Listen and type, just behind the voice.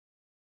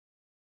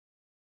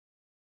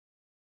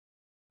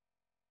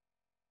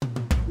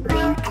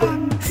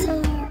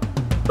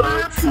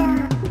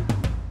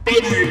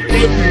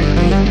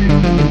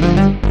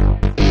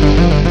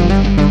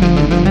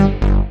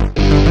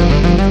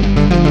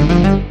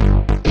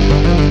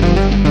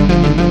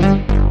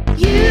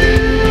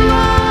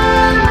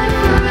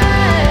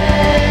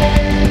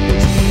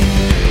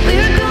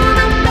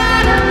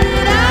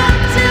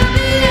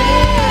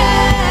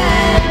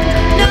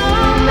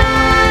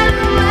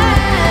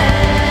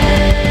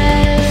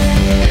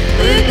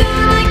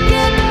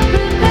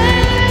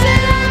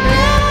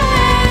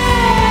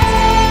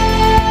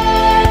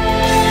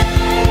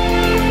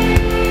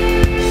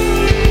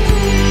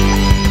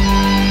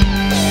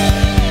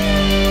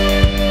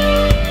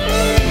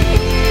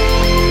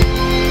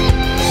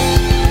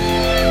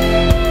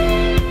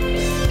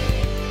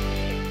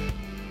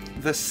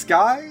The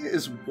sky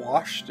is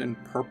washed in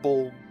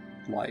purple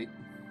light.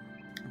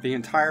 The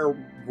entire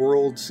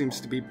world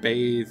seems to be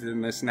bathed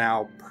in this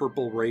now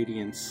purple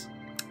radiance.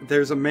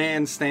 There's a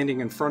man standing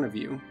in front of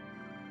you.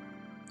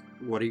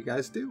 What do you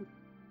guys do?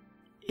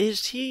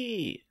 Is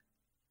he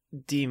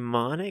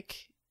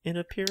demonic in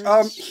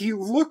appearance? He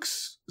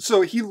looks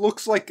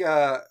like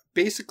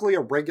basically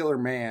a regular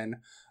man,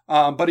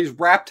 but he's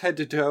wrapped head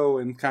to toe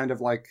in kind of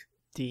like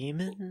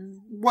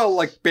demon? Well,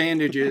 like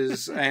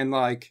bandages and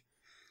like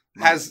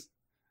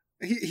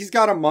he's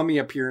got a mummy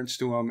appearance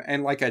to him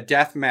and like a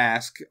death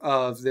mask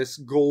of this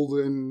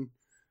golden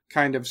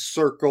kind of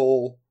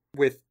circle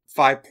with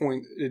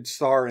 5-pointed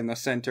star in the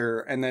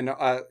center, and then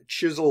a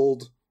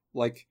chiseled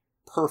like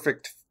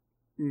perfect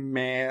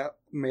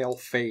male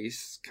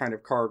face kind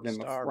of carved in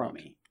star the front.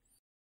 Mummy.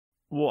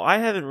 Well,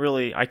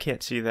 I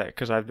can't see that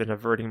because I've been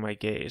averting my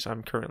gaze.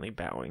 I'm currently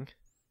bowing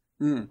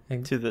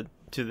to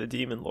the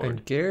demon lord.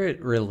 And Garrett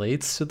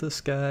relates to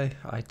this guy.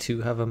 I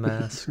too have a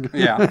mask.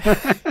 Yeah.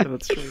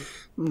 That's true.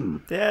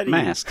 Daddy.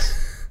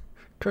 Masks.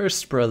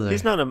 Cursed brother.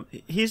 He's not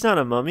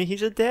a mummy,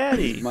 he's a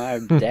daddy. My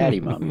daddy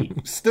mummy.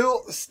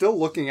 Still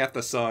looking at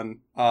the sun,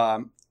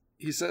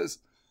 he says,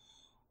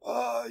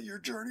 your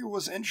journey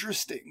was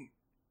interesting.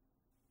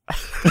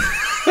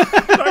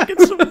 I get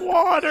some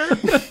water.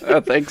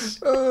 Thanks.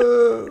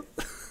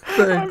 Thanks.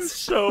 I'm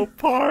so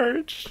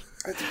parched.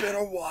 It's been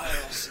a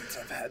while since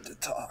I've had to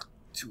talk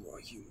to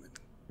a human.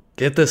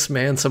 Get this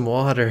man some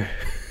water.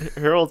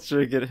 Harold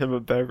should get him a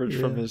beverage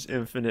from his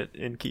infinite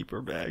innkeeper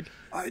bag.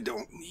 I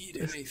don't need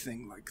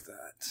anything like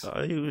that.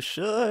 Are you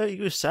sure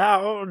you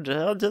sound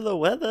under the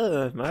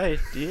weather, my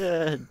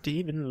dear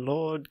demon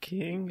lord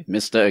king?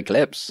 Mr.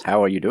 Eclipse,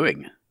 how are you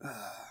doing?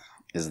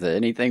 Is there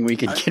anything we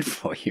can get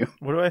for you?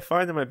 What do I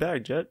find in my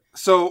bag, Jet?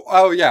 So,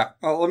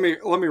 let me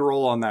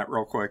roll on that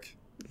real quick.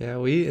 Yeah,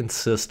 we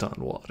insist on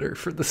water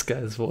for this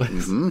guy's voice.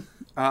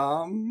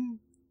 Mm-hmm.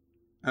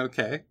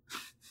 Okay.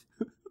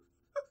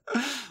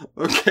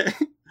 Okay.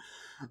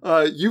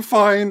 You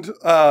find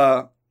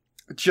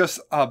just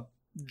a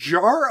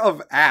jar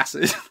of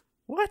acid.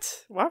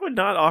 What? Why would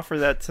not offer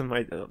that to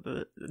my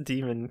the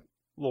demon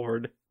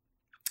lord?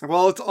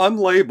 Well, it's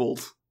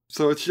unlabeled,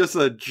 so it's just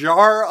a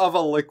jar of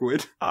a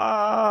liquid.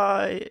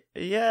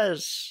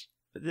 Yes.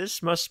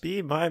 This must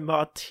be my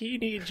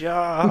martini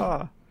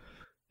jar.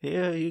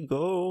 Here you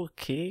go,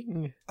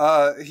 king.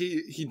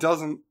 He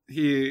doesn't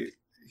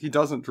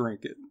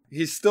drink it.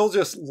 He's still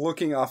just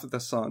looking off at the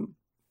sun.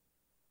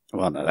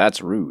 Well, now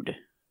that's rude.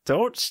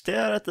 Don't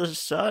stare at the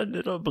sun,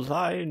 it'll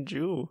blind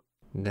you.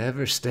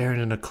 Never stare at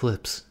an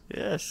eclipse.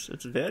 Yes,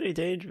 it's very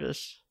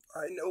dangerous.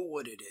 I know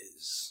what it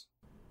is.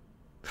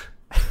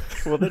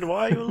 Well, then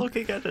why are you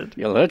looking at it?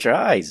 You'll hurt your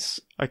eyes.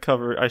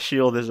 I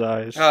shield his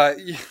eyes.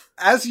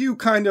 As you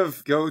kind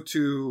of go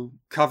to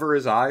cover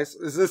his eyes,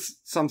 is this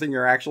something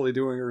you're actually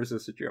doing or is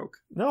this a joke?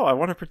 No, I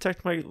want to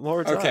protect my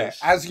lord's eyes. Okay,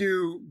 as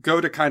you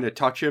go to kind of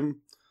touch him,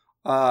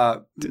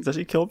 does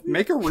he kill me?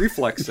 Make a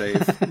reflex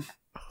save.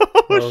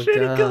 Oh shit,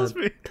 God. He kills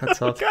me.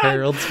 Cuts off God.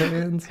 Harold's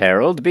hands.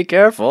 Harold, be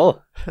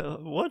careful.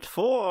 What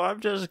for? I'm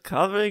just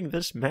covering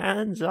this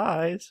man's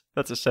eyes.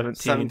 That's a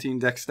 17. 17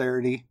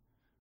 dexterity.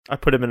 I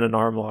put him in an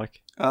arm lock.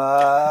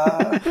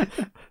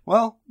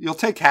 Well, you'll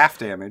take half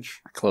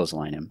damage.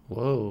 Clothesline him.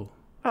 Whoa.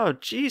 Oh,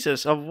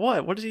 Jesus. Of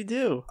what? What does he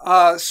do?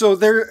 So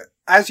there,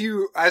 as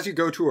you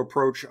go to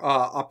approach,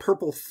 a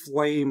purple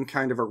flame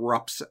kind of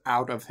erupts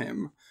out of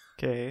him.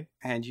 Okay.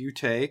 And you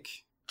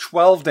take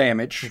 12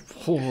 damage.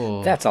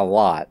 Whoa. That's a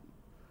lot.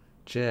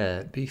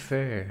 Jet, be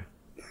fair.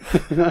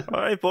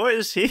 Alright,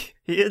 boys. He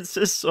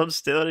insists on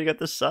staring at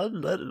the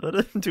sun. Let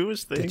him do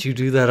his thing. Did you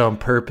do that on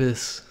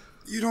purpose?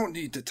 You don't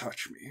need to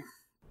touch me.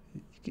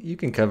 You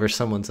can cover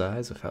someone's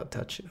eyes without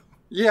touching them.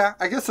 Yeah,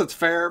 I guess that's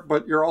fair,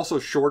 but you're also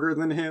shorter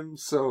than him,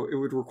 so it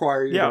would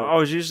require you Yeah, to I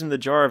was using the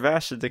jar of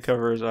acid to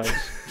cover his eyes.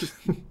 just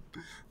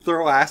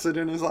throw acid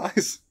in his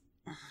eyes.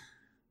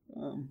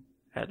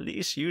 At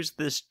least use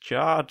this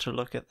jar to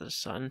look at the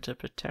sun to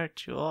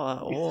protect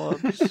your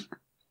orbs.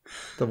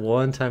 The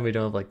one time we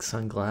don't have, like,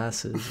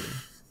 sunglasses.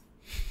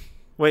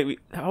 Wait,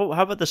 how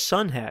about the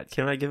sun hat?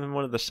 Can I give him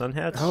one of the sun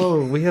hats?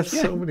 Oh, we have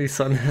so many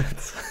sun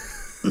hats.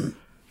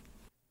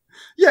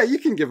 Yeah, you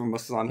can give him a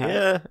sun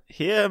hat.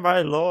 Here,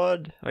 my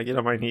lord. I get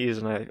on my knees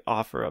and I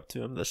offer up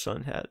to him the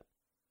sun hat.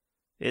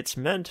 It's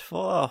meant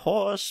for a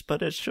horse,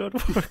 but it should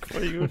work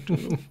for you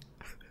too.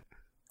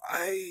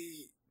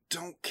 I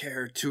don't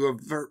care to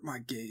avert my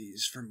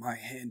gaze from my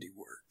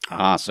handiwork.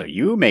 Ah, so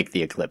you make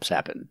the eclipse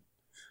happen.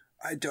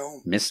 I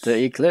don't. Mr.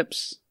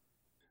 Eclipse.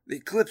 The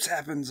eclipse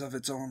happens of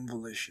its own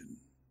volition.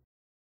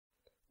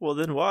 Well,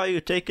 then why are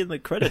you taking the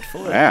credit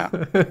for it? Yeah,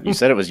 you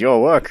said it was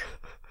your work.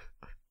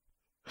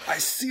 I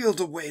sealed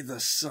away the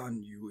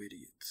sun, you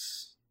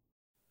idiots.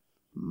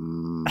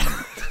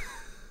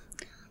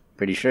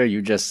 Pretty sure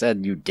you just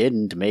said you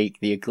didn't make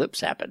the eclipse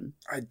happen.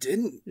 I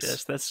didn't.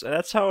 Yes,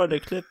 that's how an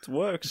eclipse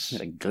works.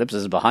 The eclipse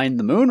is behind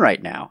the moon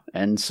right now,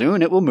 and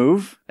soon it will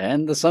move,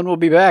 and the sun will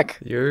be back.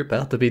 You're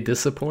about to be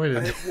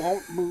disappointed. It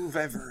won't move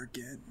ever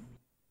again.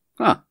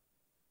 Huh.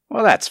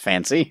 Well, that's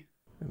fancy.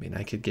 I mean,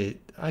 I could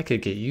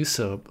get you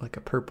so like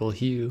a purple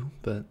hue,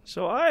 but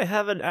So I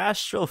have an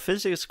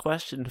astrophysics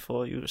question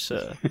for you,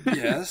 sir.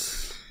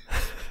 Yes?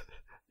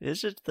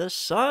 Is it the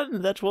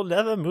sun that will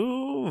never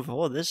move,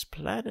 or this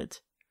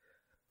planet?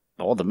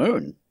 Or the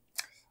moon.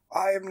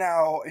 I am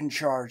now in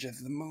charge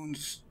of the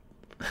moon's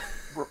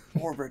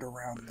orbit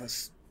around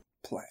this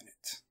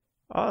planet.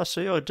 Oh,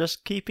 so you're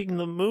just keeping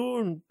the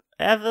moon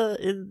ever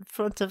in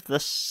front of the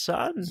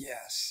sun?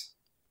 Yes.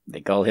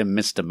 They call him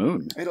Mr.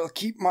 Moon. It'll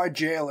keep my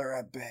jailer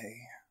at bay.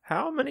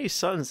 How many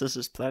suns does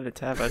this planet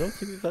have? I don't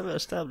think we've ever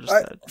established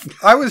that.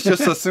 I was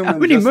just assuming How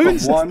many just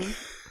moons? the one,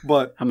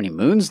 but... How many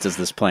moons does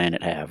this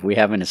planet have? We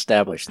haven't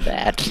established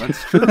that.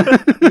 That's true.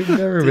 we've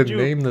never Did even you-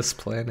 named this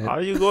planet.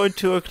 Are you going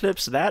to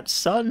eclipse that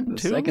sun, The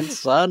too? second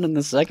sun and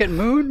the second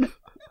moon?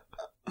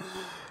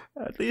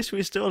 At least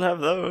we still have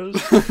those.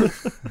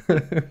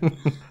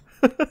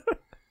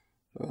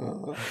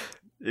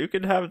 You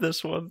can have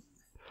this one.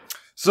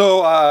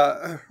 So,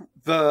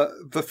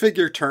 the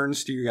figure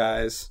turns to you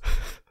guys.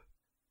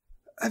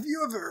 Have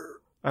you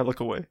ever... I look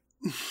away.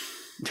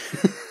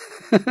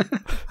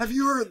 Have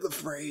you heard the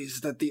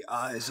phrase that the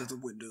eyes are the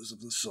windows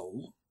of the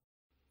soul?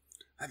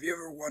 Have you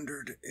ever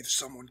wondered if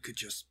someone could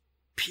just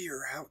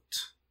peer out?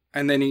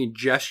 And then he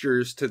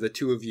gestures to the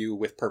two of you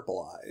with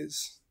purple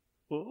eyes.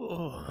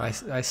 Oh,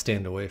 I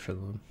stand away from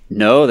them.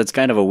 No, that's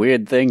kind of a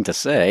weird thing to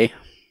say.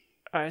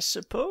 I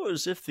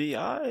suppose if the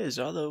eyes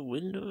are the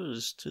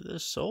windows to the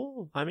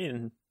soul. I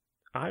mean,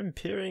 I'm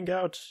peering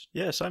out.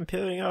 Yes, I'm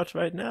peering out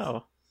right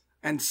now.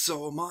 And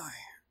so am I.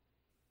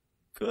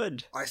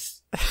 Good.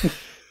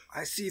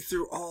 I see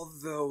through all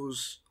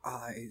those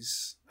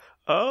eyes.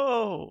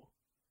 Oh.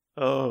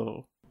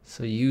 Oh.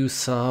 So you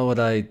saw what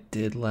I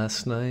did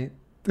last night?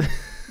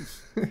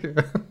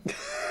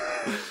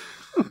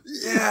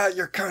 Yeah,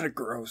 you're kind of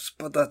gross,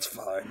 but that's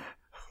fine.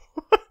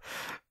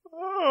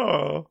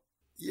 Oh.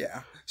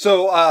 Yeah.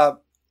 So,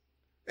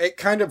 it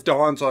kind of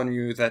dawns on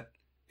you that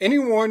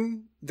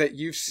anyone that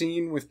you've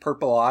seen with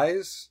purple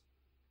eyes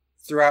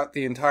throughout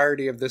the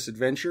entirety of this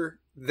adventure,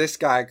 this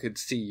guy could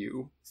see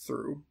you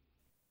through.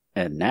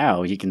 And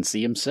now he can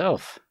see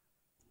himself.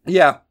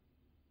 Yeah.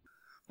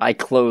 I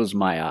close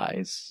my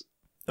eyes.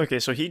 Okay,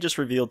 so he just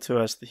revealed to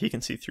us that he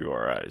can see through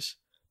our eyes.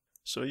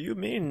 So you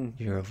mean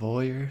You're a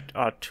voyeur?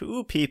 are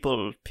two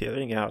people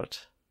peering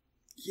out?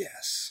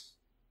 Yes.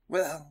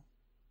 Well,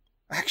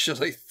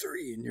 actually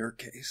 3 in your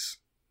case.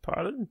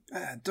 Pardon?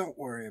 Don't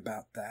worry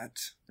about that.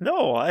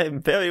 No, I'm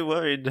very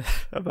worried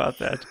about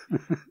that.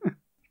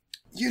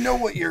 You know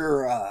what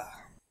you're,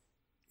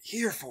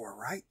 here for,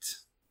 right?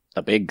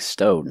 A big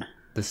stone.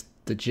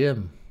 The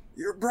gym.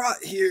 You're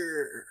brought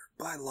here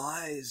by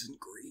lies and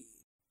greed.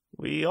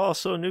 We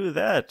also knew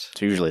that.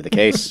 It's usually the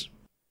case.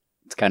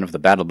 It's kind of the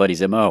Battle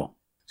Buddies' MO.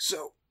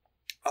 So,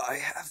 I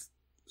have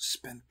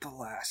spent the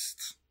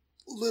last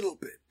little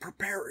bit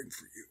preparing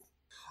for you.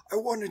 I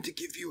wanted to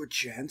give you a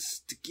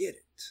chance to get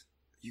it.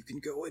 You can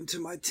go into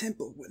my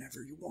temple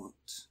whenever you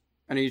want.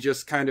 And he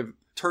just kind of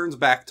turns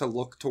back to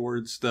look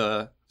towards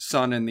the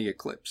sun and the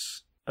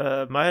eclipse.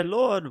 My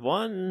lord,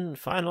 one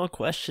final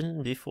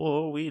question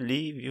before we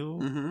leave you.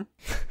 Mm-hmm.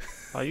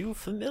 Are you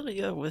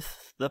familiar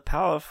with the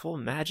powerful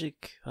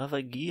magic of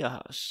a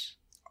Gias?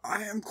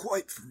 I am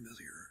quite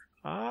familiar.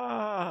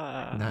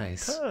 Ah,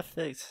 Nice.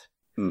 Perfect.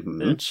 Mm-hmm.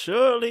 Then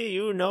surely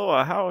you know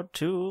how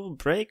to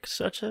break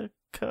such a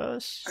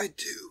curse? I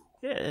do.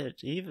 Yeah,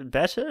 even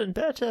better and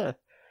better.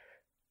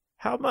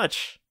 How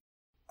much?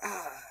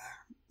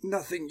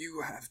 Nothing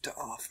you have to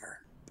offer.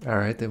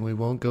 Alright, then we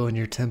won't go in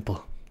your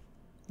temple.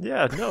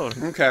 Yeah, no,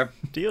 Okay.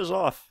 deal's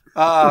off.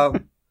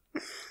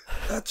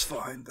 That's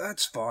fine.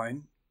 That's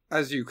fine.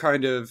 As you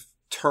kind of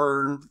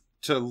turn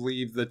to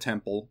leave the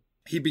temple,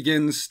 he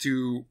begins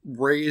to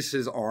raise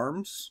his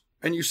arms.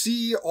 And you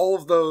see all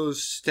of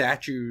those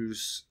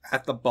statues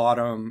at the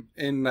bottom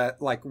in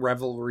that, like,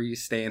 revelry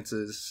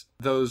stances.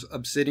 Those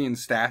obsidian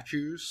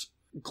statues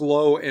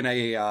glow in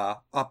a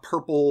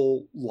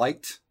purple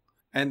light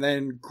and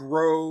then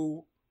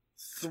grow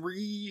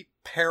 3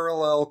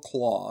 parallel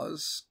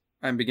claws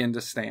and begin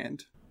to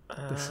stand.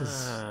 This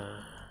is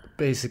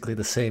basically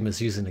the same as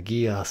using a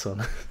Gias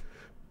on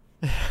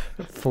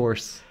a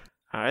force.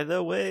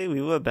 Either way,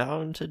 we were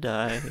bound to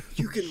die.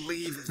 You can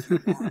leave if you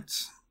want.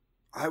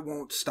 I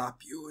won't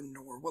stop you, and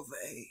nor will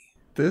they.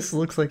 This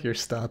looks like you're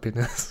stopping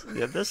us.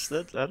 Yeah,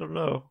 that I don't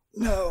know.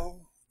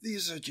 No,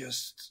 these are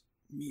just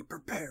me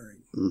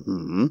preparing.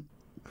 Mm-hmm.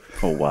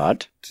 For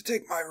what? To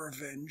take my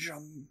revenge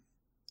on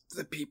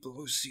the people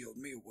who sealed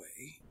me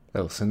away.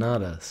 Oh, so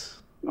not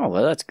us. Oh,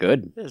 well, that's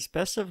good. Yes,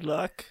 best of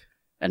luck.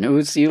 And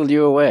who sealed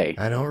you away?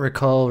 I don't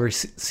recall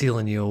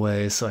sealing you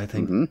away, so I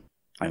think... Mm-hmm.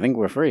 I think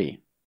we're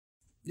free.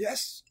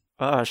 Yes.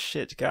 Oh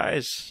shit,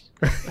 guys.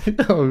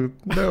 No,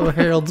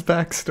 Harold's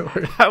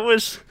backstory.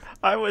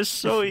 I was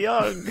so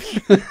young.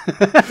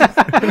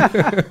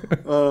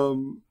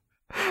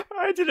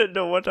 I didn't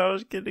know what I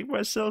was getting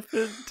myself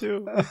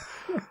into.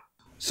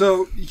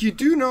 So you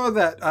do know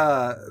that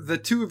the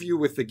two of you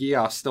with the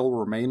Gia still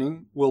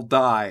remaining will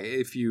die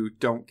if you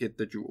don't get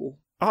the jewel.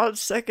 On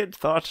second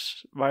thought,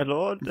 my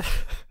lord,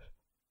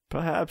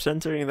 perhaps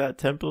entering that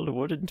temple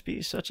wouldn't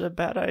be such a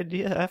bad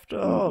idea after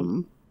all.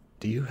 Mm-hmm.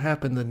 Do you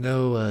happen to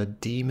know a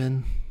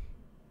demon?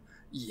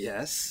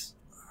 Yes,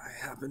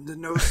 I happen to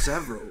know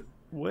several.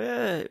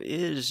 Where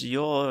is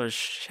your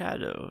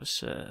shadow,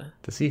 sir?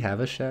 Does he have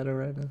a shadow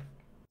right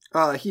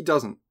now? He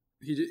doesn't.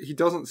 He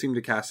doesn't seem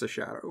to cast a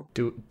shadow.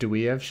 Do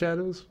we have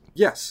shadows?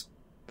 Yes.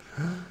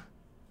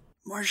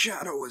 My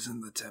shadow is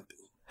in the temple.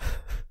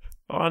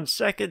 On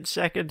second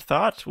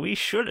thought, we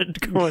shouldn't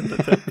go in the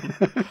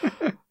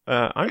temple.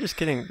 I'm just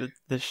kidding.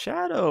 The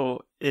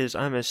shadow is,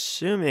 I'm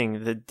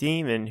assuming, the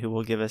demon who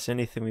will give us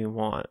anything we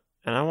want.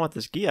 And I want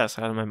this Gias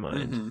out of my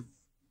mind. Mm-hmm.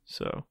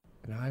 So.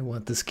 And I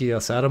want this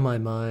Gios out of my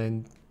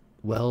mind.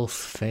 Wealth,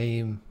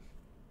 fame,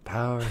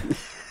 power.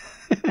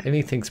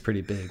 Anything's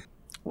pretty big.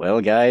 Well,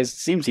 guys,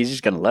 seems he's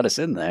just going to let us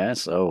in there,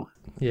 so...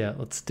 Yeah,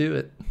 let's do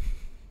it.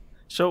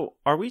 So,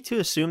 are we to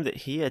assume that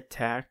he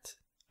attacked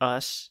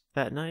us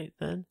that night,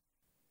 then?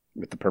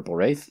 With the Purple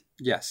Wraith?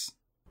 Yes.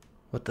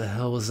 What the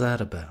hell was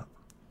that about?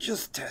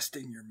 Just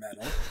testing your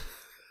mettle.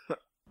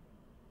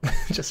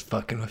 Just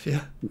fucking with you.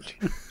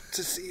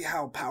 To see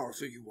how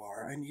powerful you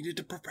are, I needed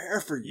to prepare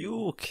for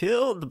you. You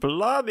killed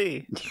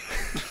Blobby!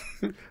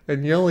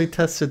 And you only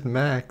tested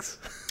Max.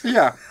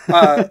 Yeah,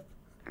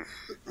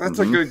 that's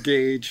a good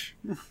gauge.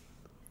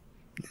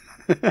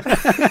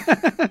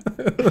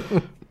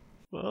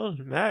 Well,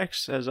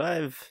 Max, as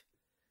I've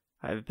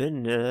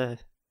been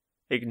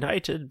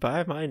ignited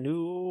by my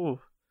new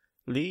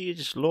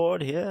liege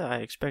lord here, I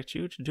expect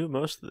you to do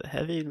most of the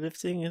heavy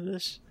lifting in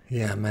this.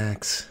 Yeah,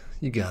 Max,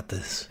 you got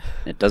this.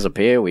 It does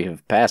appear we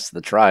have passed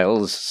the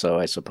trials, so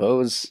I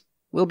suppose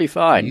we'll be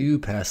fine. You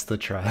passed the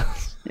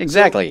trials.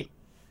 Exactly.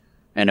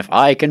 And if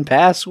I can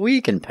pass,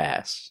 we can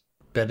pass.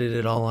 Betted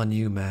it all on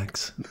you,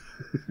 Max.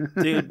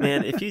 Dude,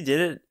 man,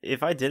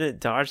 if I didn't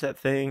dodge that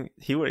thing,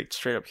 he would have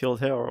straight up killed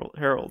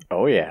Harold.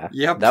 Oh yeah.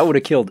 Yep. That would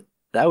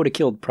have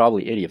killed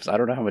probably idiots. I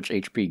don't know how much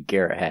HP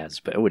Garrett has,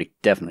 but it would have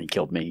definitely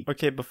killed me.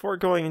 Okay, before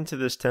going into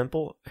this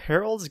temple,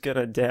 Harold's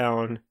gonna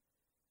down.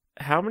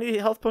 How many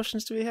health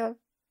potions do we have?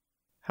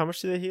 How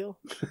much do they heal?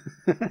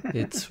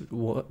 It's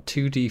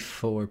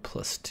 2d4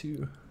 plus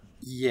 2.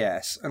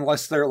 Yes,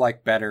 unless they're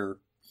like better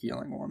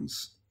healing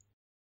ones.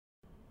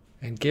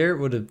 And Garrett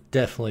would have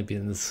definitely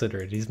been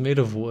considered. He's made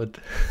of wood.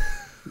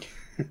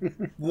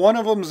 One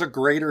of them's a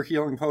greater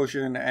healing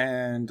potion,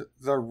 and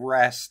the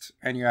rest,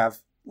 and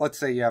let's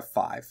say you have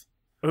 5.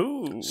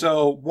 Ooh.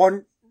 So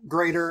one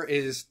greater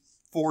is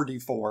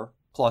 4d4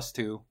 plus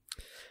 2.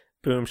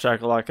 Boom,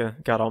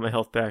 shakalaka. Got all my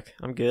health back.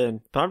 I'm good.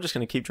 But I'm just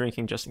going to keep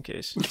drinking just in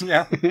case.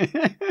 Yeah.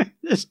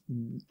 Just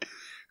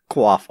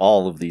quaff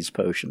all of these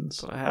potions.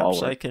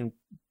 Perhaps I can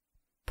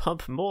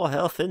pump more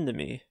health into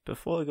me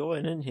before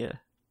going in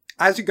here.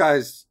 As you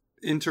guys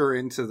enter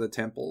into the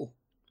temple,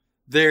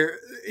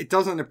 it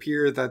doesn't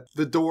appear that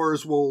the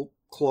doors will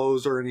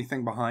close or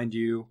anything behind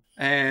you.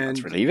 And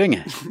That's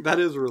relieving. That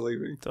is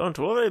relieving. Don't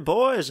worry,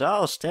 boys.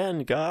 I'll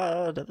stand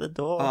guard at the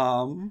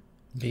door.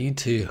 Me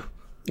too.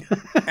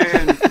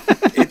 And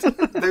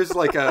there's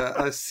like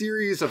a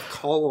series of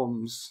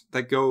columns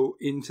that go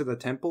into the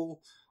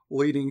temple,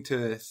 leading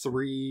to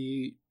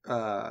 3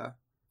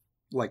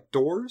 like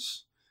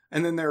doors,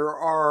 and then there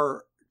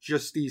are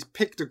just these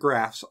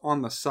pictographs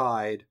on the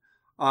side,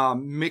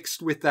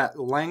 mixed with that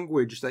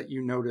language that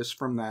you notice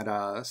from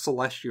that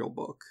celestial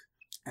book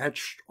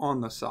etched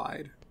on the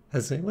side.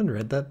 Has anyone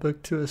read that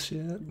book to us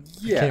yet?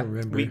 Yeah. I can't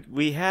remember.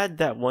 We had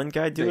that one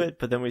guy do it,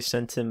 but then we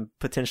sent him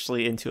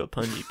potentially into a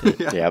punji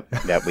pit.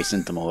 Yep, we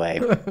sent them away.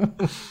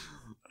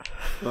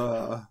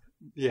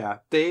 Yeah,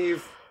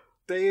 Dave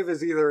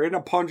is either in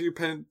a punji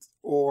pit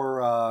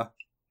or I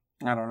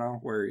don't know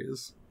where he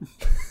is.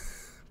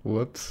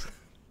 Whoops.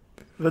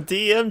 The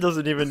DM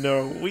doesn't even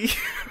know.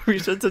 We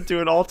sent him to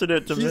an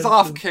alternate dimension. He's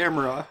off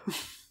camera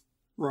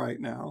right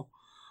now.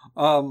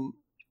 Are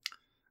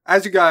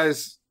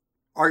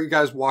you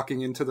guys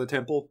walking into the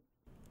temple?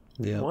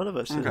 Yeah. One of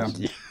us is.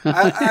 Okay.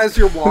 As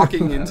you're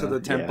walking into the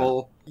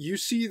temple, you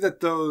see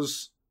that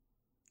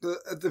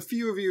the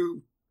few of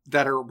you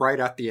that are right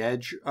at the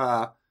edge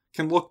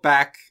can look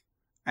back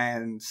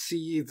and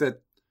see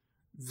that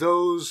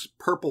those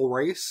purple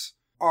race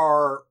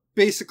are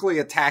basically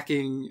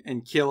attacking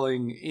and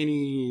killing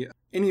any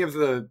of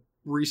the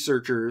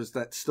researchers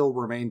that still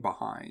remain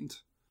behind.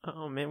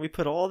 Oh man, we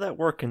put all that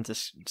work into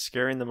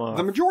scaring them off.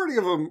 The majority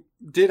of them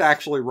did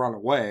actually run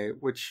away,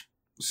 which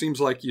seems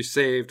like you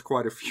saved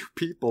quite a few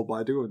people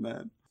by doing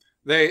that.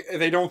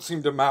 They don't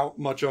seem to mount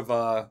much of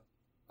a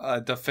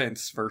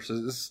defense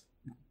versus...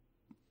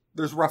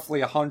 There's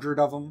roughly 100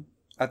 of them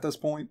at this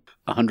point.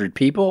 100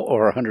 people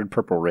or 100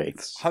 purple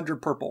wraiths?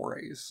 100 purple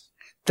rays.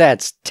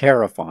 That's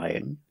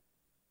terrifying.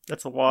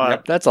 That's a lot.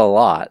 Yep. That's a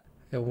lot.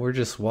 And we're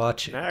just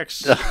watching.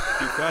 Max,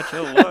 you've got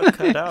your work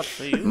cut out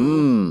for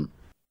you.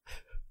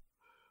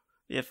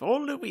 If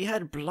only we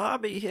had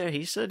Blobby here.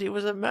 He said he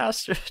was a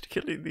master at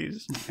killing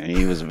these.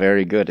 He was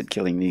very good at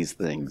killing these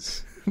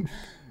things.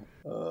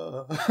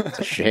 It's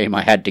a shame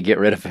I had to get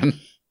rid of him.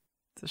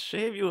 It's a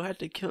shame you had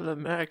to kill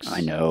him, Max.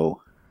 I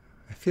know.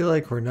 I feel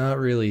like we're not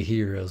really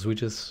heroes. We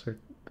just are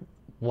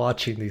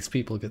watching these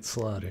people get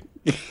slaughtered.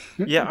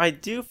 Yeah, I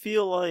do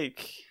feel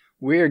like...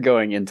 We're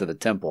going into the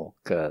temple,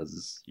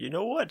 because... You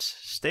know what?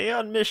 Stay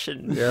on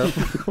mission, Yep.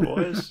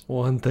 boys.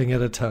 One thing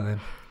at a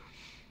time.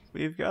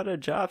 We've got a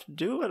job to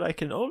do, and I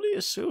can only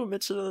assume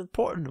it's an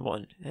important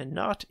one, and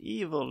not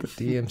evil. The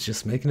DM's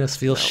just making us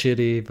feel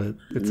shitty, but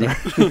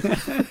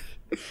it's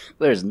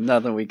There's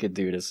nothing we could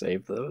do to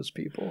save those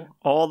people.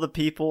 All the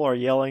people are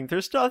yelling,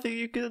 there's nothing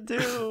you can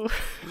do.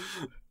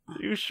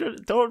 You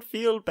don't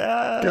feel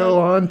bad. Go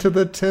on to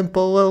the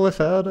temple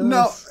without us.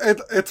 No,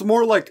 it's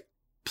more like,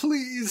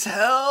 please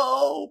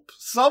help!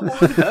 Someone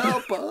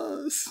help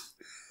us!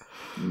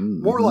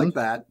 More like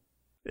that.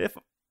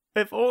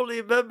 If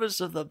only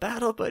members of the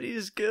Battle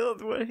Buddies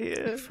Guild were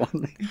here.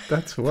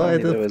 That's why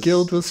the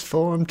guild was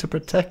formed, to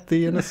protect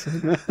the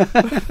innocent.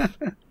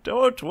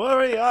 Don't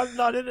worry, I'm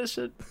not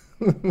innocent.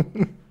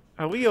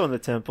 We go in the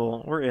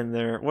temple. We're in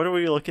there. What are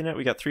we looking at?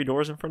 We got 3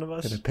 doors in front of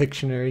us. In a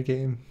Pictionary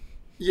game.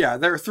 Yeah,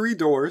 there are 3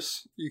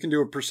 doors. You can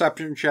do a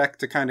perception check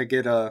to kind of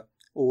get a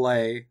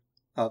lay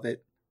of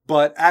it.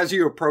 But as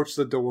you approach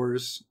the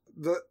doors,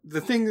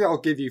 the thing that I'll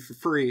give you for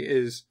free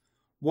is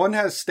one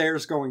has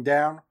stairs going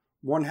down,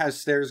 one has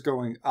stairs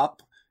going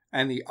up,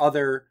 and the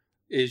other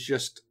is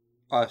just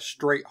a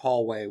straight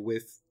hallway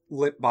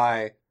lit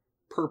by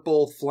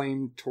purple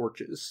flame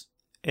torches.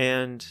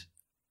 And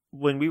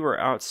when we were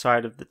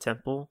outside of the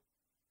temple,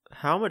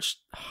 how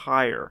much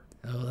higher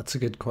that's a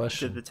good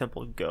question. did the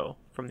temple go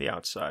from the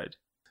outside?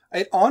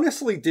 It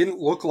honestly didn't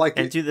look like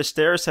And do the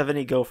stairs have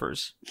any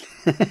gophers?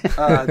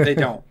 They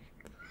don't.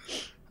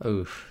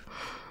 Oof.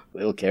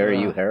 We'll carry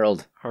you,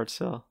 Harold. Hard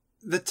sell.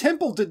 The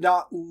temple did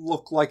not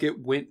look like it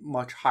went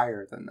much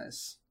higher than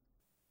this.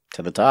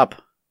 To the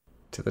top.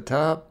 To the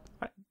top.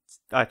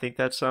 I think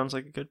that sounds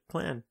like a good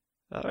plan.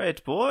 All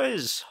right,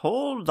 boys,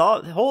 hold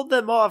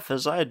them off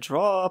as I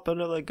draw up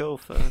another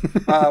gopher.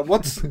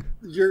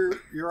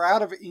 You're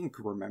out of ink,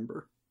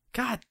 remember?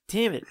 God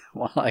damn it!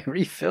 While I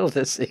refill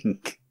this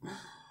ink.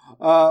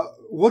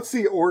 What's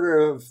the order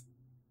of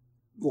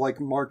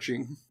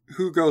marching?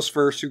 Who goes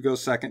first? Who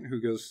goes second? Who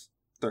goes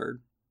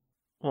third?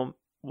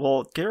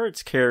 Well,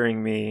 Garrett's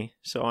carrying me,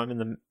 so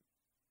I'm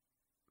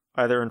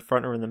either in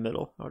front or in the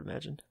middle, I would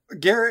imagine.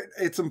 Garrett,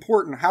 it's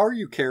important. How are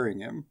you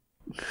carrying him?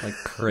 Like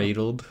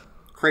cradled.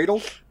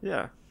 Cradled?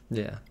 Yeah.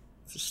 Yeah.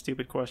 It's a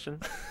stupid question.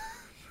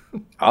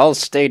 I'll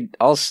stay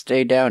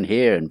down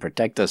here and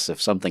protect us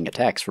if something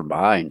attacks from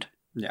behind.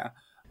 Yeah.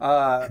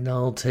 And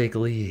I'll take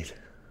lead.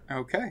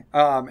 Okay.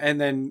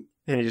 And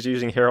he's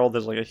using Harold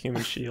as like a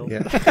human shield.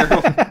 Yeah.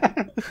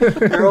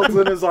 Harold's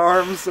in his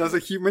arms as a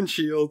human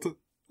shield.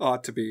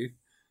 Ought to be.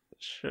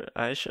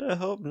 I sure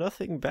hope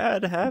nothing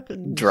bad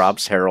happens.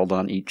 Drops Harold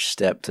on each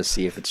step to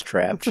see if it's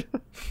trapped.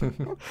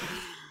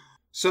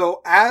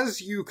 So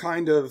as you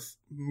kind of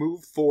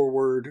move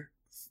forward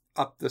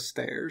up the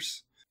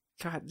stairs...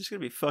 God, there's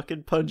going to be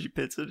fucking punji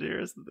pits in here,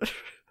 isn't there?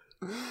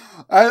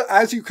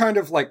 As you kind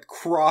of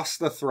cross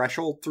the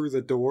threshold through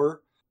the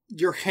door,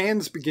 your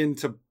hands begin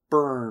to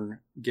burn,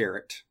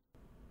 Garrett.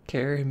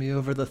 Carry me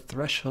over the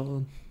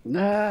threshold.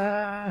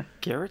 Nah.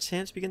 Garrett's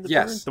hands begin to burn?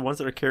 Yes. The ones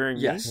that are carrying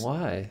me? Yes.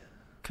 Why?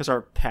 Because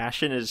our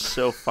passion is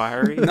so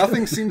fiery?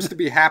 Nothing seems to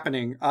be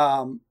happening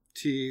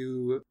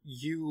to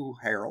you,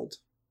 Harold.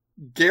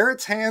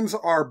 Garrett's hands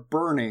are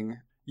burning.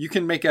 You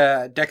can make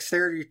a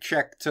dexterity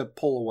check to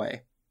pull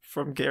away.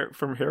 From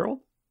Harold?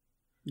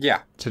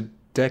 Yeah. To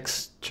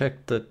dex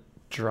check the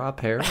drop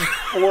Harold?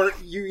 Or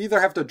you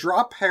either have to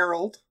drop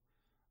Harold,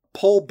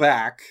 pull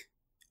back,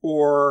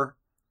 or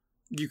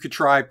you could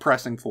try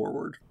pressing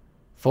forward.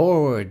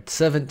 Forward,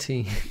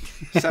 17.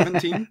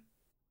 17?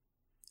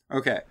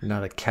 Okay.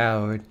 Not a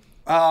coward.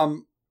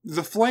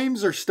 The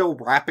flames are still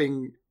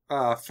wrapping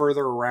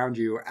further around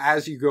you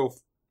as you go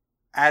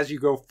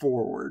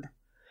forward.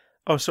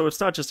 Oh, so it's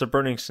not just a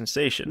burning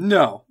sensation.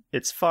 No.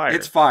 It's fire.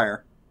 It's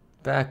fire.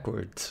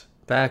 Backwards,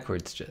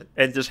 Jet.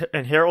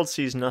 And Harold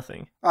sees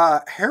nothing.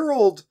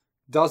 Harold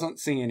doesn't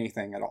see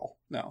anything at all.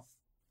 No.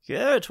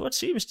 Garrett, what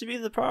seems to be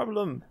the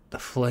problem? The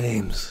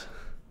flames.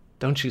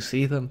 Don't you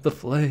see them? The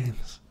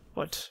flames.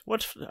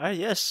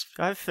 Yes,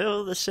 I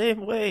feel the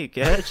same way,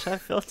 Garrett. I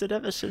felt it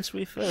ever since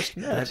we first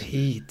met. That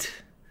heat.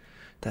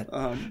 That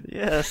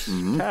yes,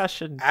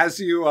 passion. As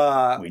you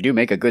we do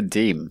make a good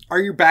team. Are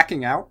you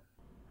backing out?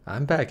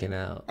 I'm backing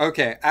out.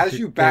 Okay, as you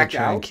You're back gonna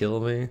try and out, kill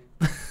me.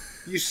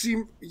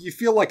 you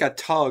feel like a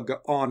tug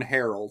on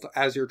Harold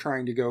as you're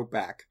trying to go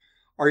back.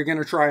 Are you going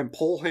to try and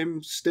pull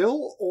him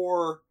still,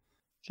 or...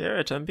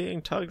 Garrett, I'm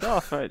being tugged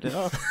off right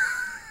now.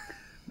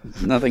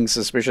 Nothing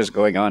suspicious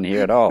going on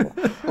here at all.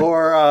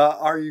 Or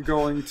are you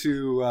going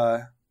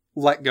to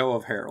let go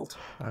of Harold?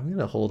 I'm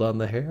gonna hold on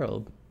to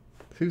Harold.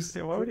 Who's?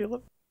 Yeah, why would you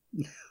look?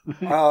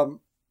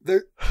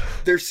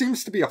 There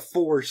seems to be a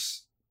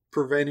force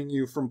preventing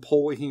you from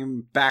pulling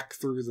him back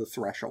through the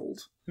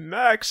threshold.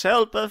 Max,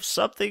 help if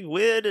something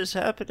weird is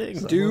happening.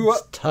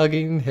 Someone's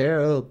tugging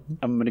Harold.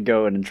 I'm gonna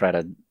go in and try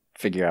to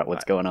figure out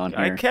what's going on here.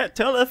 I can't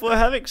tell if we're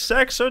having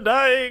sex or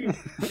dying.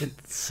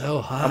 It's so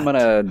hot. I'm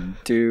gonna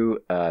do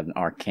an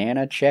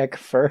Arcana check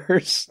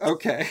first.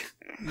 Okay,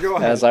 go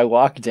ahead. As I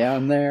walk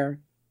down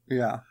there.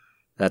 Yeah.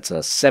 That's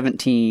a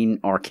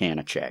 17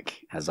 Arcana check.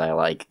 As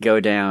I go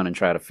down and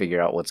try to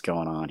figure out what's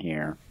going on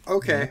here.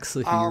 Okay. Max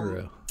the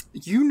hero.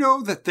 You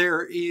know that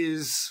there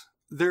is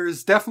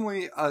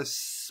definitely a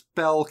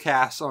spell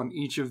cast on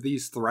each of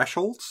these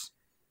thresholds.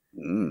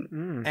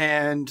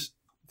 And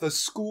the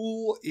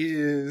school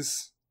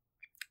is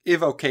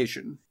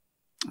evocation.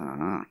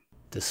 Ah.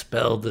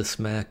 Dispel this,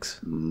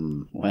 Max.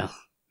 Well,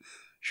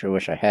 sure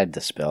wish I had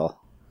Dispel.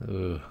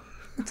 Ooh.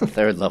 It's a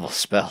 3rd level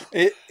spell.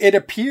 It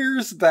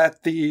appears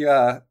that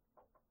the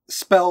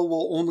spell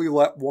will only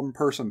let one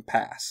person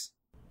pass.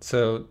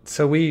 So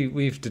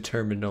we've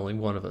determined only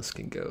one of us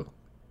can go.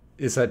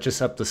 Is that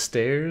just up the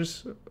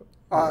stairs?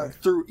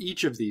 Through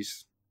each of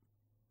these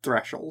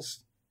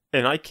thresholds.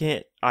 And I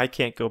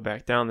can't go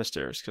back down the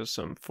stairs because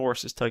some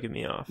force is tugging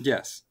me off.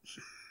 Yes.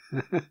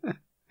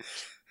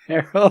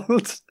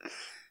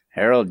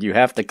 Harold, you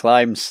have to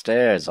climb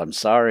stairs. I'm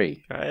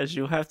sorry. Guys,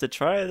 you have to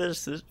try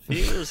this. This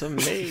feels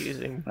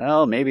amazing.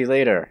 Well, maybe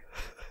later.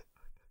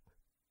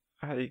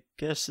 I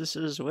guess this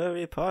is where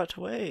we part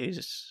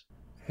ways.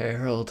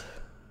 Harold,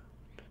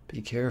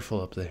 be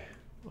careful up there.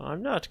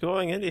 I'm not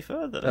going any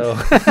further. Oh.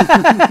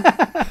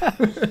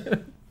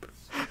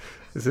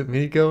 Is it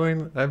me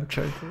going? I'm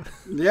trying to...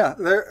 Yeah,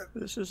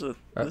 This is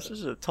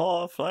a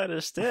tall flight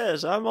of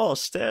stairs. I'm all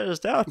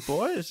stairs out,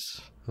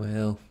 boys.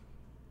 Well,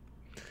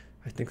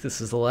 I think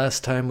this is the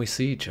last time we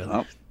see each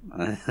other.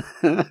 Oh,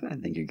 I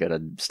think you're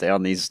gonna stay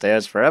on these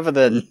stairs forever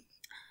then.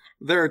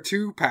 There are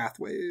 2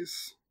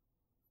 pathways.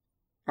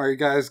 Are you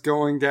guys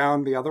going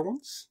down the other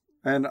ones?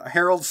 And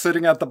Harold's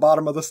sitting at the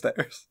bottom of the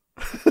stairs.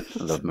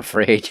 I'm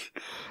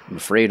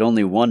afraid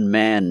only one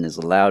man is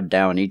allowed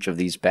down each of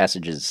these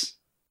passages.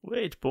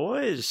 Wait,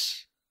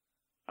 boys.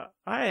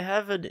 I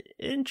have an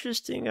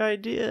interesting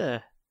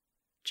idea.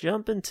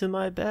 Jump into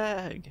my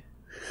bag.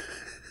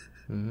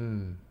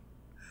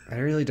 I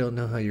really don't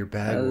know how your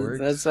bag works.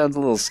 That sounds a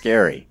little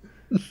scary.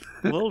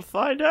 We'll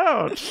find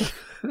out.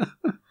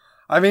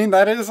 I mean,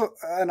 that is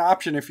an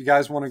option if you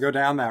guys want to go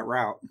down that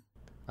route.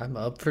 I'm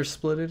up for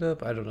splitting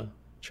up? I don't know.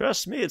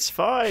 Trust me, it's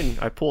fine.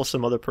 I pull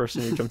some other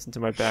person who jumps into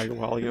my bag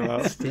while I go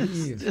out.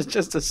 Steve. It's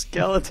just a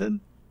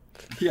skeleton.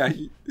 Yeah,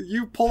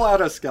 you pull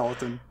out a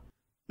skeleton.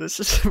 This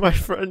is my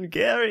friend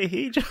Gary.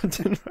 He jumped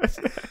in my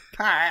bag.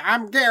 Hi,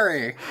 I'm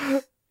Gary.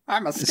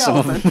 I'm a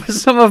skeleton.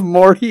 Some of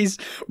Morty's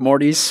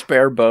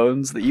spare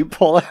bones that you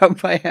pull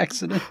out by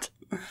accident.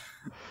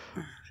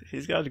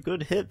 He's got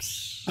good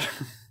hips.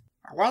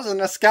 I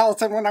wasn't a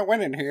skeleton when I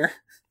went in here.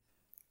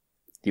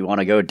 Do you want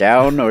to go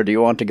down, or do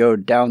you want to go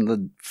down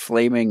the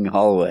flaming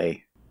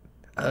hallway?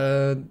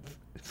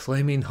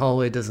 Flaming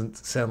hallway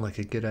doesn't sound like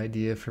a good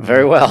idea for me.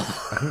 Very well.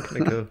 I'm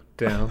gonna go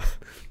down.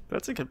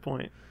 That's a good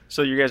point.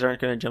 So you guys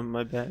aren't going to jump in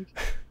my bag?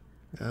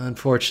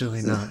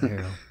 Unfortunately not,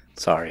 Harold.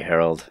 Sorry,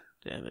 Harold.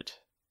 Damn it.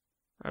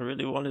 I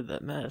really wanted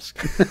that mask.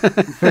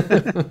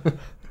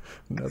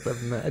 Another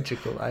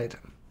magical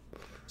item.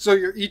 So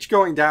you're each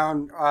going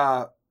down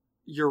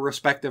your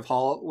respective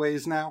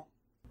hallways now?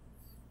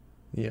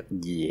 Yep.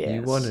 Yes.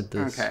 You wanted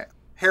this. Okay.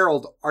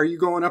 Harold, are you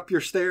going up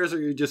your stairs or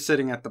are you just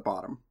sitting at the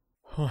bottom?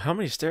 Oh, how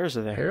many stairs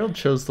are there? Harold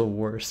chose the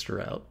worst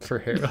route for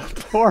Harold.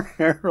 Poor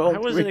Harold. I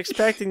wasn't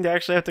expecting to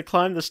actually have to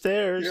climb the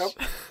stairs. Yep.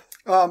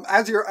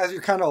 As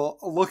you're kind of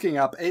looking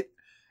up, it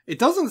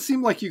doesn't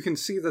seem like you can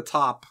see the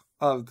top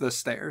of the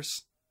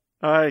stairs.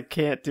 I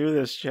can't do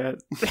this yet.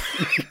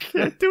 I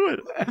can't do it.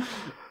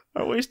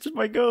 I wasted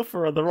my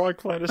gopher on the wrong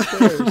flight of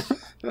stairs.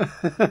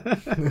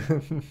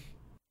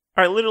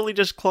 I literally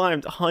just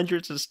climbed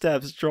hundreds of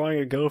steps drawing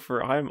a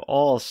gopher. I'm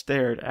all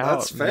stared out.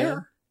 That's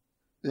fair.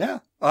 Man.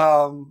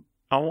 Yeah.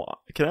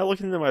 Can I look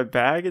into my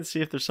bag and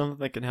see if there's something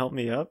that can help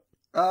me up?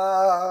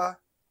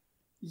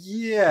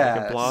 Yeah.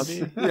 Like a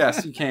blobby?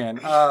 Yes, you can.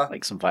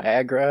 Like some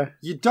Viagra.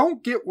 You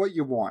don't get what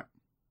you want.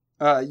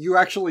 You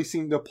actually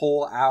seem to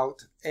pull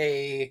out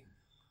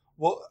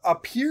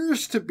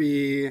appears to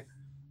be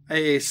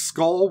a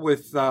skull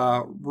with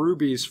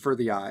rubies for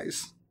the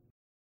eyes.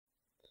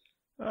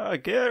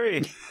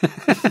 Gary.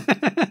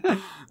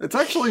 It's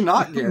actually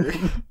not Gary,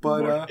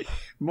 but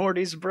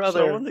Morty's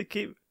brother. Someone to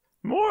keep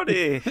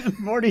Morty.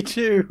 Morty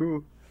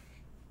too.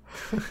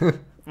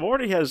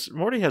 Morty has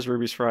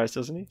rubies for eyes,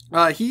 doesn't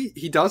he?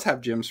 He does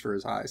have gems for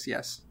his eyes.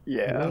 Yes.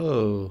 Yeah.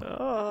 Whoa.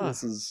 Ah,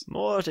 This is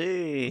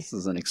Morty.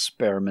 an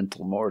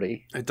experimental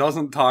Morty. It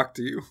doesn't talk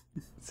to you.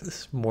 Is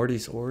this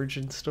Morty's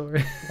origin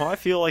story? Well, I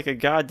feel like a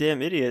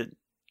goddamn idiot.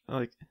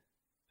 Like,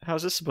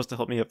 how's this supposed to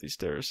help me up these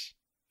stairs?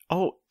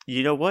 Oh,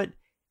 you know what?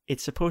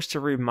 It's supposed to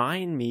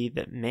remind me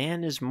that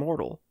man is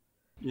mortal.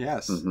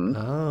 Yes. Mm-hmm.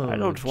 Oh, I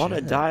don't want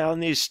to Jed. die on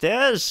these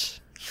stairs.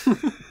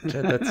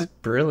 Jed, that's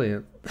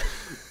brilliant.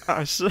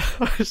 I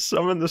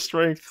summon the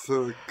strength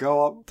So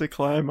go up. to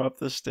climb up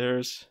the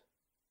stairs.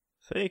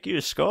 Thank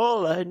you,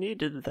 Skull. I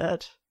needed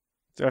that.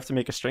 Do I have to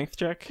make a strength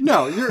check?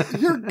 No,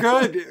 you're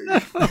good.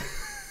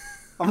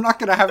 I'm not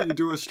gonna have you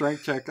do a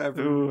strength check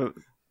ever. Ooh,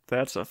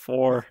 that's a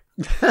 4.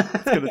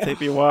 It's gonna take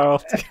me a while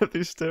to get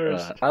these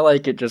stairs. I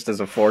like it just as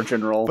a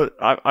fortune roll. But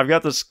I've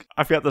got this.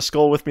 I've got the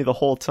skull with me the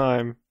whole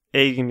time,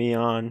 egging me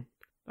on.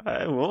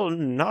 I will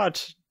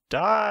not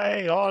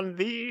die on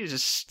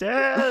these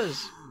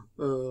stairs.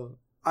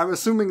 I'm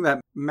assuming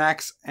that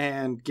Max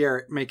and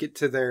Garrett make it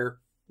to their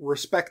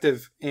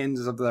respective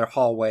ends of their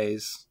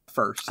hallways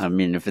first. I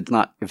mean, if it's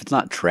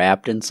not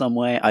trapped in some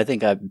way, I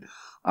think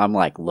I'm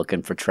like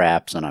looking for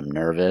traps and I'm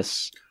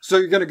nervous. So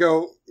you're gonna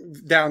go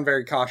down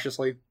very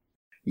cautiously.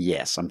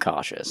 Yes, I'm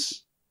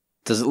cautious.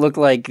 Does it look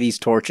like these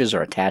torches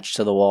are attached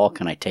to the wall?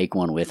 Can I take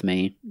one with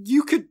me?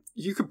 You could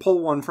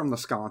pull one from the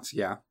sconce,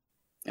 yeah.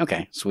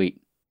 Okay,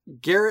 sweet.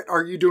 Garrett,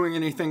 are you doing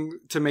anything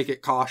to make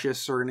it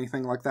cautious or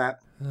anything like that?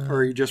 Or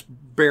are you just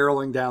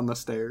barreling down the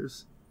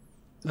stairs?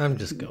 I'm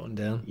just going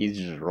down. He's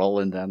just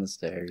rolling down the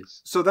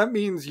stairs. So that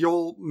means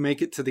you'll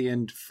make it to the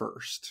end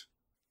first.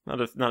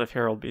 Not if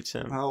Harold beats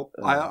him. Well,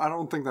 I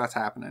don't think that's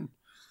happening.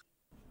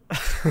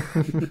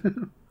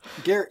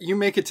 Garrett, you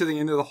make it to the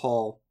end of the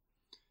hall,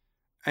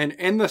 and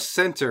in the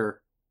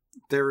center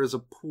there is a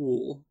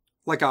pool,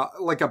 like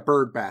a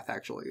bird bath.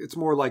 Actually, it's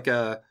more like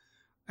a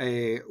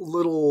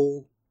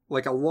little,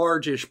 like a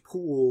largish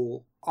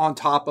pool on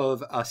top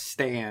of a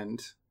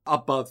stand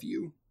above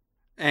you,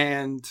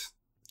 and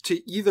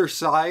to either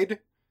side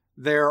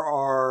there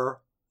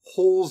are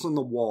holes in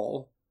the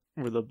wall.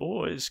 Where the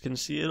boys can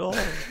see it all.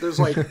 There's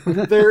like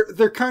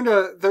they're kind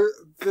of they're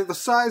the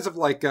size of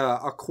like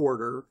a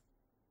quarter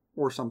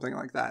or something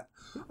like that.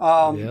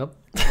 Yep.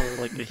 Or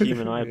like a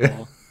human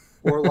eyeball.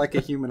 Or like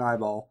a human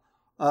eyeball.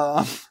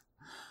 But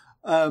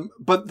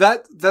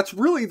that's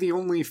really the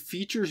only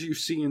features you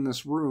see in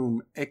this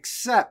room,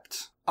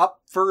 except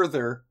up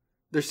further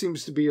there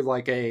seems to be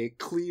like a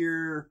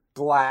clear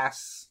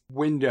glass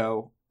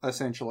window,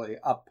 essentially,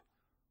 up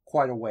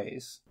quite a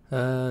ways.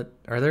 Are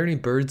there any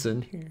birds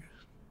in here?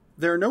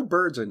 There are no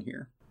birds in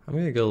here. I'm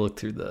gonna go look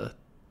through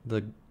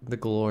the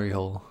glory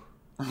hole.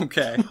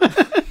 Okay.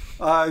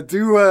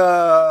 Do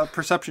a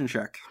perception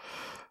check.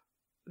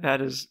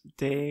 That is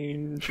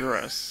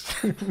dangerous.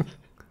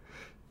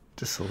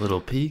 Just a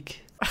little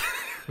peek.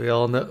 We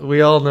all know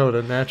what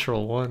a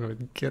natural one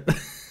would get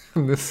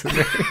in this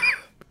scenario.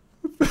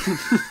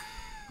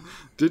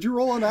 Did you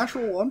roll a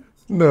natural one?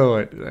 No,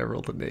 I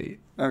rolled an 8.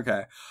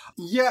 Okay.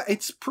 Yeah,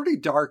 it's pretty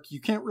dark. You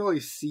can't really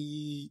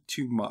see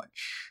too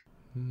much.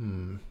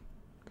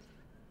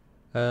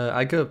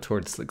 I go up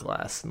towards the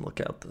glass and look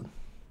out then.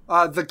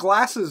 The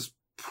glass is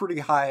pretty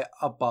high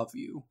above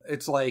you.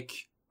 It's like,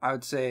 I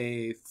would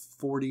say,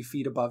 40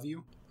 feet above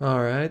you.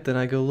 Alright, then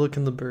I go look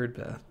in the bird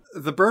bath.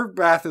 The bird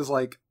bath is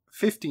like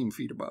 15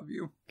 feet above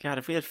you. God,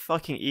 if we had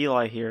fucking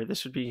Eli here,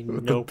 this would be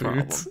With no the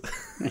problem. boots.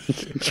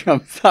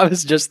 I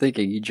was just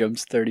thinking he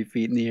jumps 30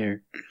 feet in the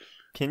air.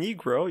 Can you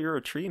grow? You're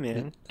a tree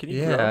man. Can you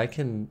Yeah,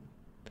 grow?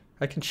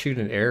 I can shoot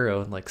an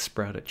arrow and like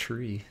sprout a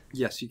tree.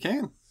 Yes, you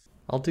can.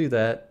 I'll do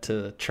that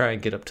to try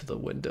and get up to the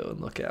window and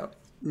look out.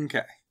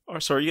 Okay. Oh,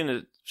 so are you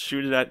gonna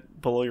shoot it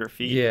at below your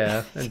feet?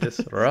 Yeah, and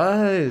just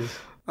rise.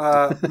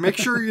 Make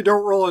sure you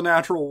don't roll a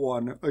natural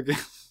one again.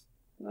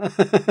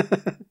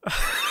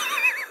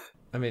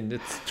 I mean,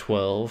 it's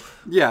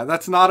 12. Yeah,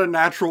 that's not a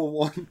natural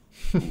one.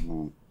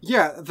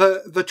 Yeah,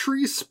 the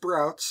tree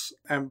sprouts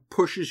and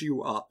pushes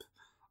you up.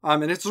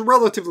 And it's a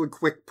relatively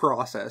quick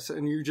process,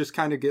 and you just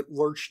kind of get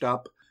lurched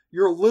up.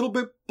 You're a little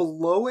bit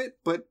below it,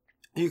 but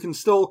you can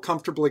still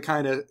comfortably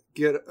kind of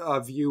get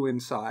a view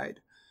inside.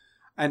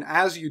 And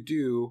as you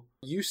do,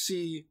 you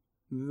see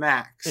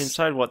Max.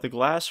 Inside what? The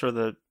glass or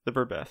the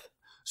bird bath?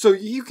 So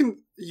you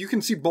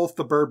can see both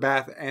the bird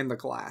bath and the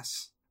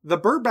glass. The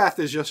bird bath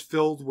is just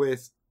filled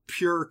with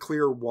pure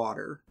clear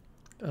water.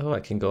 Oh, I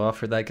can go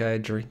offer that guy a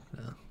drink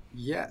now.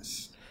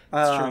 Yes.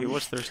 That's true, he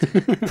was thirsty.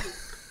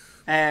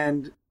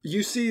 And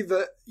you see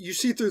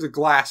through the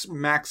glass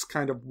Max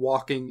kind of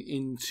walking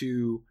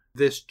into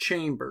this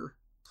chamber.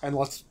 And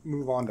let's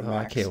move on to Oh,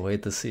 I Max. can't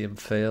wait to see him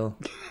fail.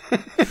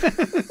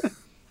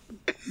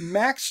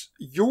 Max,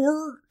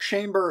 your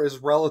chamber is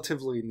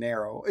relatively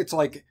narrow. It's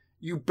like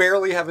you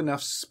barely have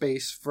enough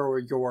space for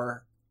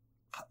your,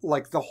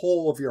 like, the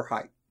whole of your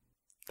height.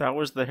 That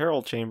was the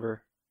Herald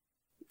chamber.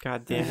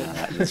 God damn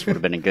it. This would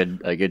have been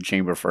a good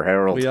chamber for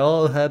Harold. We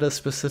all had a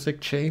specific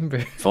chamber.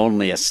 If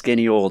only a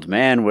skinny old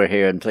man were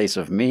here in place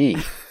of me.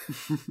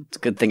 It's a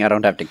good thing I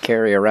don't have to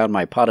carry around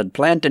my potted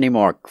plant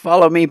anymore.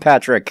 Follow me,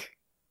 Patrick.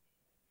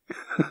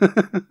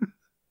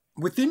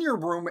 Within your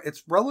room,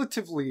 it's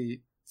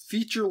relatively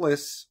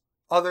featureless,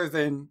 other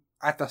than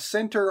at the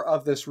center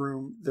of this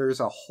room, there's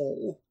a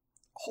hole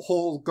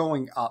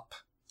going up.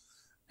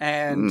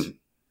 And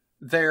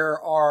there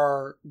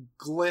are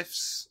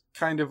glyphs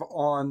kind of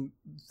on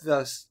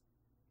the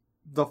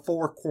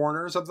four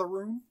corners of the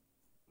room.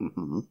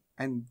 Mm-hmm.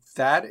 And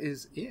that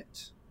is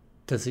it.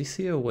 Does he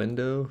see a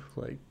window?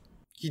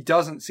 He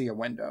doesn't see a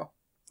window.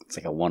 It's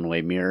like a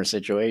one-way mirror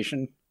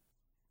situation.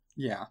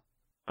 Yeah.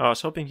 Oh, I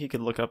was hoping he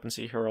could look up and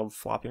see Harold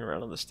flopping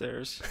around on the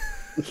stairs.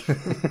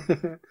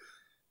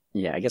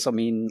 Yeah, I guess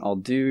I'll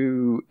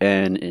do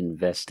an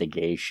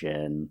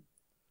investigation.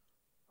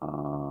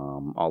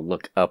 I'll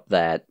look up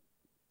that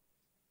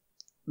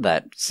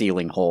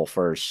ceiling hole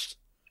first.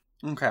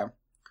 Okay.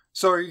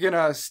 So are you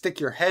gonna stick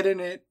your head in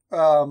it,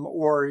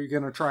 or are you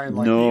gonna try and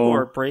No. You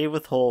are brave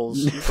with holes.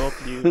 You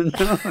both you.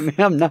 No, I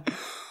mean,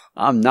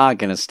 I'm not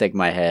gonna stick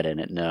my head in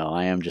it. No,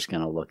 I am just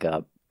gonna look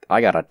up.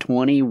 I got a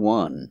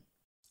 21.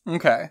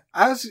 Okay.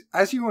 As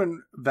you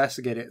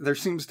investigate it, there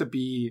seems to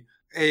be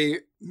a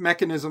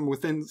mechanism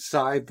within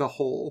inside the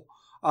hole.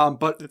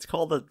 But It's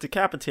called a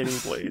decapitating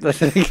blade.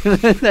 but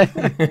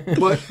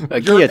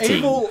A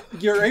guillotine.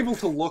 you're able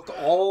to look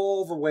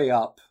all the way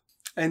up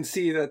and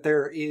see that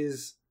there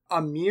is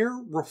a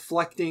mirror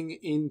reflecting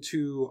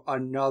into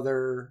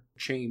another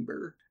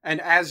chamber.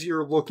 And as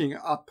you're looking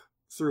up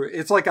through it,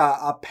 it's like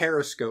a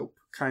periscope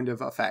kind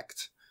of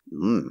effect.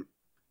 Mm.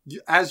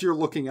 As you're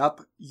looking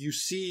up, you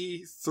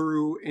see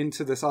through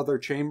into this other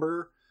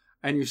chamber,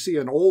 and you see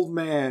an old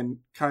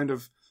man kind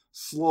of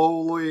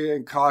slowly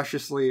and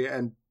cautiously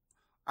and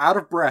out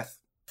of breath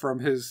from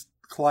his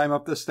climb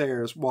up the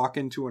stairs, walk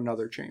into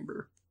another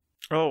chamber.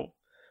 Oh,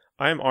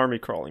 I'm army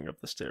crawling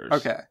up the stairs.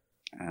 Okay.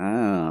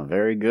 Ah,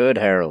 very good,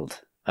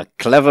 Harold. A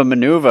clever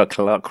maneuver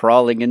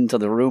crawling into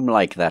the room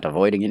like that,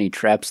 avoiding any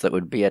traps that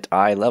would be at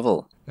eye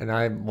level. And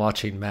I'm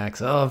watching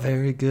Max. Oh,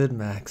 very good,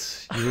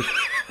 Max. You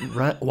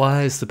were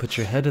wise to put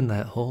your head in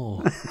that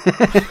hole.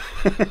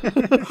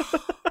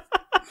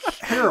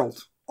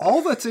 Harold,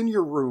 all that's in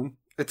your room,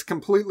 it's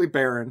completely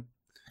barren,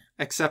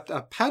 except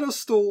a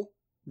pedestal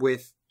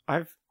with...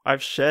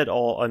 I've shed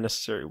all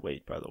unnecessary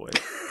weight, by the way.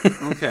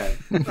 Okay.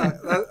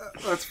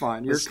 That's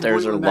fine. You're The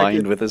stairs are completely lined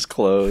naked. with his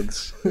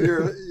clothes.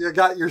 You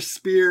got your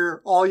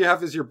spear. All you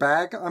have is your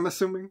bag, I'm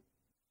assuming?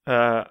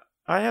 I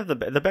have the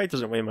bag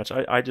doesn't weigh much.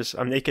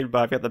 I'm naked,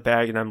 but I've got the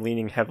bag and I'm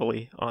leaning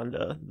heavily on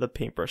the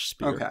paintbrush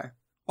spear. Okay.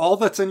 All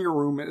that's in your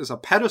room is a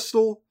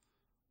pedestal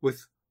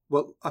with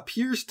what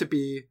appears to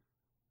be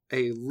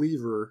a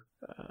lever.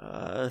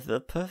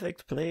 The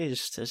perfect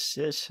place to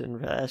sit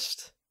and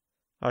rest.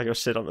 I go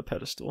sit on the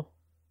pedestal.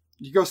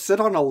 You go sit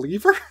on a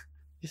lever?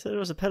 You said it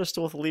was a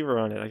pedestal with a lever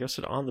on it. I go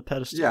sit on the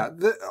pedestal. Yeah,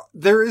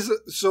 there is...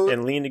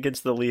 And lean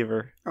against the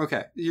lever.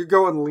 Okay, you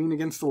go and lean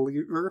against the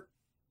lever?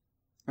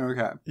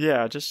 Okay.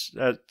 Yeah, just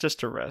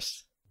to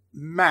rest.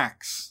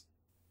 Max,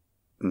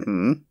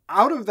 Mm-hmm.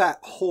 out of that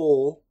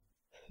hole,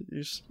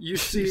 You you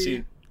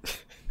see...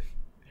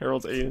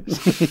 Harold's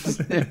anus.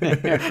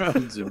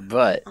 Harold's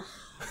butt.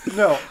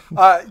 No,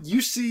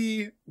 you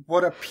see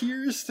what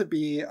appears to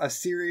be a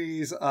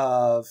series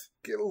of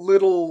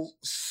little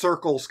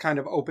circles kind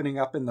of opening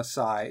up in the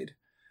side.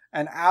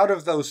 And out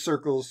of those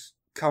circles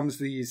comes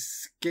these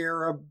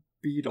scarab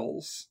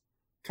beetles.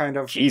 Kind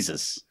of...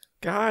 Jesus.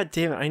 God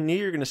damn it, I knew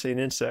you were going to say an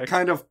insect.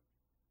 Kind of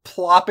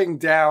plopping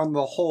down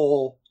the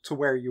hole to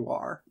where you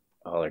are.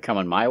 Oh, they're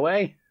coming my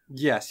way?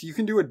 Yes, you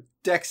can do a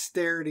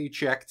dexterity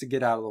check to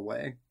get out of the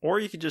way. Or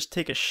you could just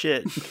take a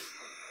shit.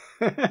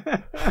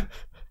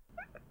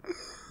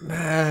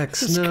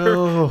 Max,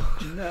 no.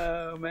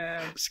 No,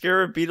 man.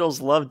 Scarab beetles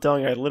love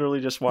dung. I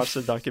literally just watched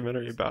a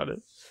documentary about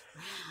it.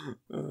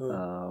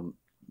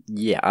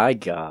 Yeah, I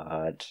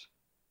got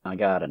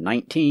a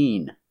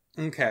 19.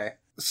 Okay.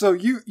 So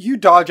you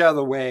dodge out of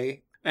the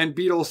way, and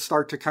beetles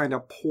start to kind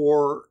of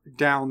pour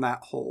down that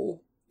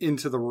hole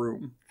into the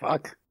room.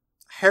 Fuck.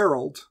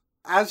 Harold,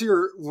 as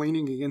you're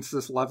leaning against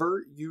this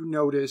lever, you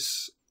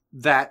notice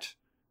that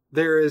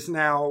there is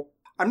now,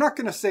 I'm not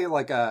going to say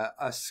like a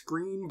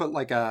screen, but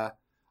like a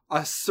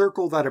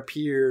circle that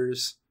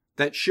appears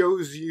that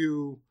shows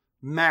you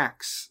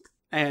Max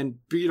and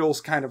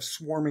beetles kind of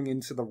swarming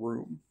into the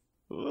room.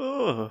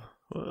 Oh,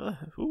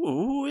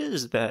 who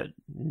is that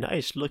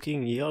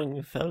nice-looking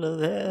young fella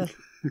there?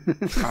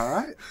 All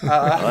right.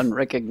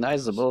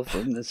 Unrecognizable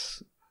from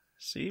this.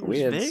 Seems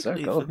Weird vaguely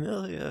circle.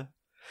 familiar.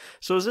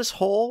 So is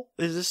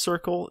this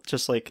circle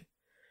just like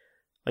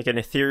an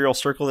ethereal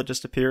circle that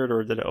just appeared,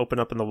 or did it open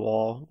up in the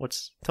wall?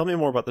 Tell me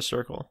more about the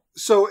circle.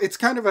 So it's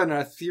kind of an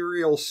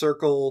ethereal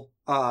circle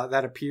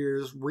that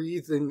appears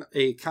wreathed in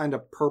a kind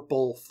of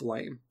purple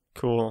flame.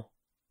 Cool.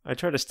 I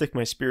try to stick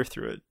my spear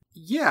through it.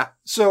 Yeah.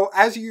 So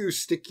as you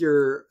stick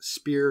your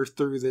spear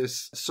through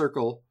this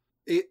circle,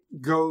 it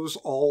goes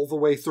all the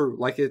way through.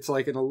 Like it's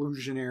like an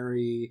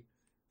illusionary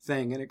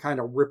thing, and it kind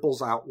of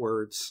ripples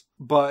outwards.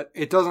 But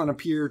it doesn't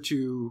appear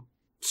to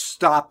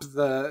stop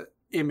the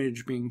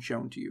image being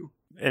shown to you.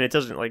 And it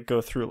doesn't like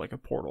go through like a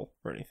portal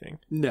or anything.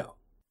 No.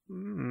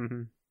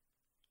 Mm.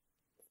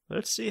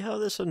 Let's see how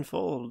this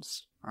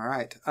unfolds. All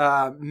right.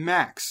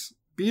 Max,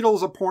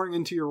 beetles are pouring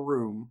into your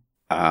room.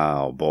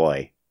 Oh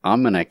boy.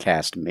 I'm gonna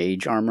cast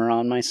mage armor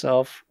on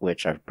myself,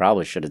 which I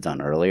probably should have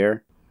done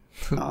earlier.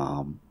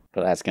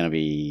 But that's gonna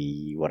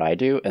be what I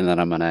do, and then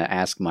I'm gonna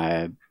ask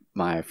my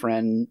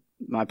friend,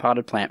 my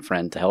potted plant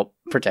friend, to help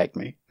protect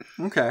me.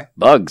 Okay.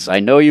 Bugs, I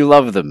know you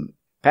love them.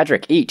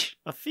 Patrick, eat.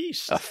 A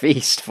feast. A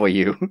feast for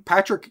you.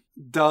 Patrick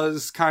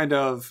does kind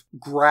of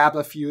grab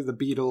a few of the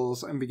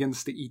beetles and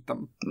begins to eat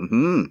them.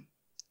 Mm-hmm.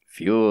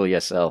 Fuel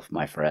yourself,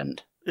 my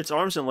friend. Its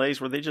arms and legs,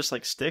 were they just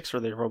like sticks or are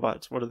they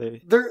robots? What are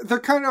they? They're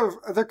kind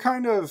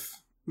of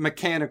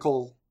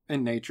mechanical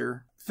in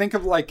nature. Think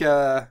of like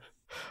a...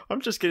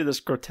 I'm just getting this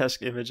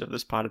grotesque image of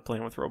this potted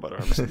plant with robot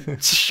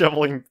arms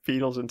shoveling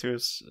beetles into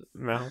his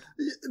mouth.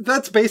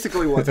 That's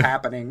basically what's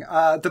happening.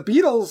 The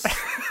beetles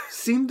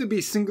seem to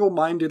be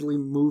single-mindedly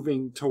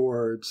moving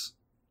towards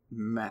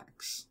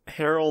Max.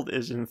 Harold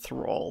is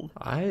enthralled.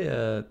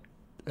 I'm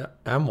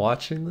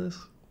watching this.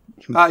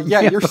 Yeah,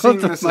 you're seeing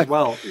this as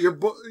well.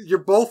 You're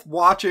both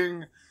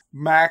watching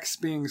Max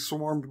being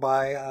swarmed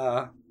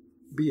by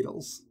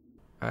beetles.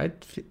 I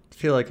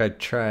feel like I'd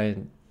try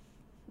and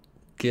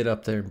get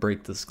up there and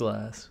break this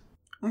glass.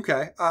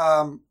 Okay.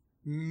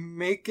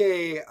 Make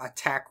a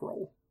attack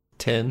roll.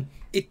 10.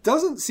 It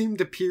doesn't seem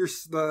to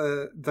pierce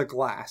the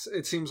glass.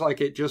 It seems like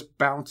it just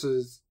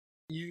bounces.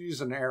 You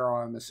use an arrow,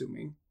 I'm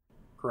assuming.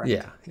 Correct?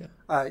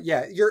 Yeah.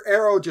 Yeah, your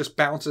arrow just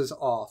bounces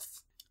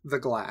off the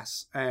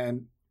glass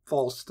and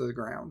falls to the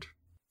ground.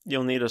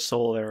 You'll need a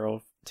soul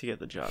arrow to get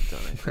the job done.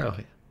 I think. Oh,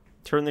 yeah.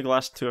 Turn the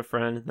glass to a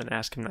friend and then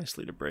ask him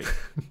nicely to break.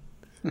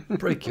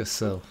 Break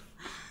yourself.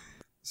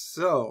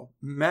 So,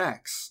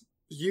 Max,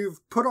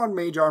 you've put on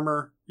mage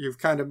armor. You've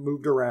kind of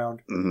moved around.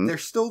 Mm-hmm.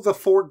 There's still the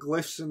 4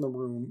 glyphs in the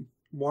room,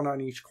 one on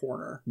each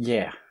corner.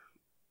 Yeah.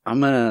 I'm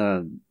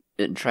gonna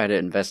try to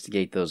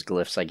investigate those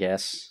glyphs, I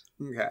guess.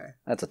 Okay.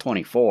 That's a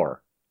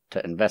 24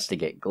 to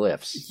investigate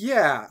glyphs.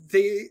 Yeah,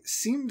 they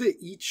seem to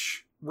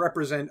each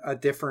represent a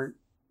different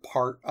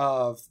part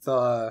of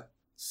the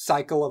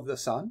cycle of the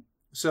sun.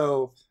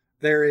 So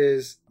there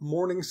is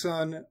morning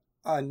sun,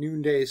 a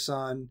noonday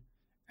sun,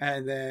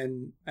 and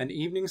then an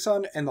evening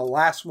sun, and the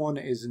last one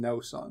is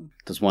no sun.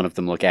 Does one of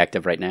them look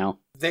active right now?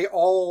 They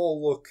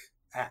all look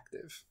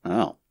active.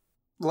 Oh,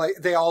 Like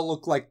they all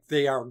look like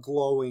they are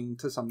glowing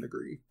to some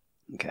degree.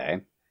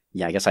 okay.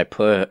 Yeah, I guess I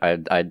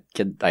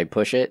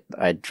push it.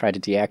 I'd try to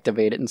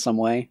deactivate it in some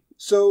way.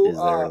 So Is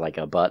there like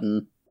a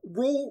button?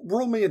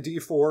 roll me a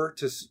d4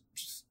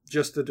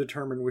 just to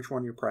determine which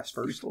one you press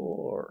first.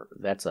 Or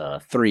that's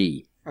a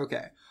 3.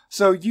 Okay.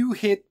 So you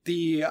hit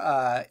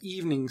the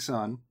evening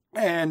sun,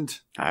 and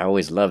I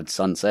always loved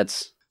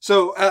sunsets.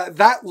 so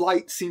that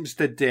light seems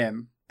to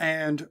dim,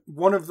 and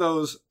one of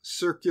those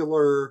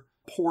circular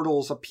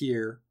portals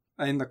appear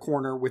in the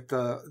corner with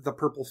the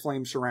purple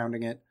flame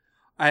surrounding it,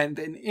 and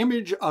an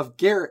image of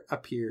Garrett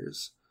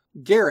appears.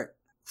 Garrett,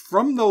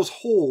 from those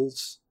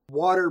holes,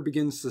 water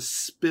begins to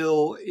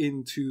spill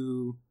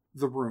into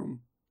the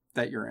room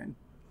that you're in.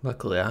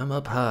 Luckily, I'm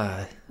up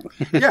high.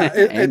 Yeah,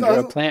 And you're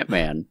a plant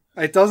man.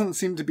 it doesn't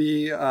seem to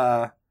be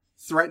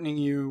threatening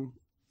you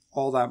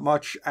all that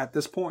much at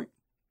this point.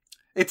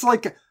 It's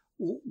like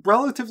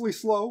relatively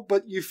slow,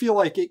 but you feel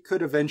like it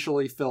could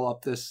eventually fill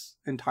up this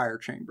entire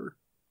chamber.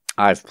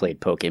 I've played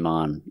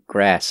Pokemon.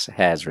 Grass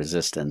has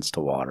resistance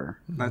to water.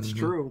 That's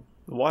true.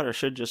 The water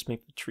should just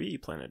make the tree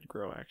planted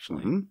grow, actually.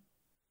 Mm-hmm.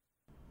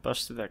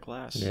 Bust through that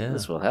glass. Yeah.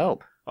 This will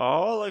help.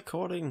 All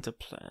according to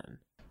plan.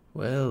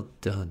 Well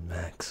done,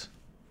 Max.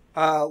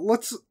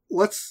 Let's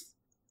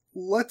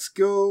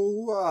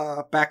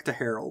go back to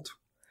Harold.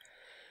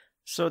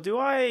 So do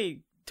I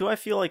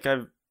feel like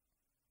I'm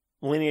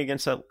leaning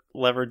against that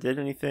lever did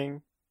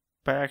anything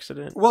by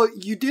accident? Well,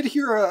 you did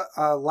hear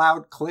a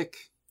loud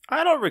click.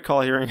 I don't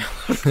recall hearing a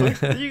loud click.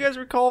 Do you guys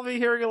recall me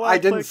hearing a loud I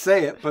click? didn't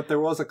say it, but there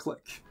was a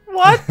click.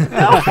 What?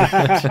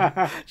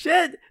 No.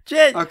 Jed,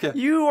 Okay.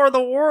 you are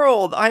the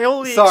world. I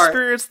only Sorry.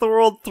 experience the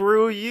world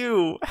through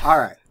you. All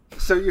right.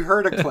 So you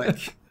heard a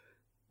click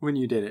when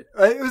you did it.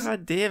 It was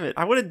God damn it.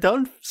 I would have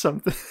done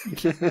something.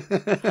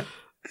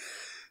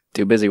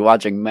 Too busy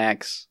watching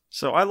Max.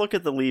 So I look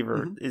at the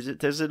lever.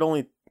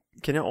 Mhm.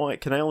 Can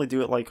I only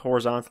do it like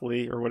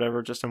horizontally or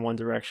whatever, just in one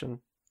direction?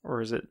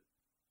 Or is it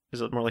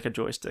more like a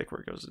joystick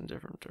where it goes in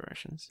different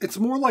directions? It's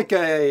more like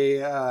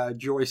a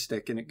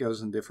joystick, and it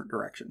goes in different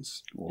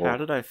directions. How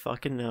did I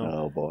fucking know?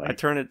 Oh boy. I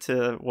turn it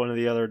to one of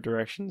the other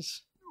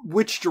directions.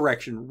 Which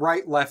direction?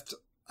 Right, left,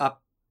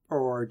 up,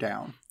 or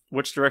down?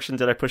 Which direction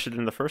did I push it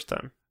in the first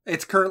time?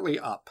 It's currently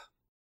up.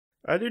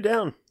 I do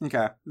down.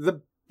 Okay.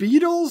 The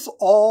beetles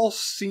all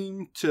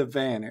seem to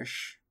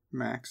vanish,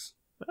 Max.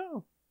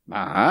 Oh.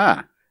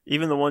 Ah.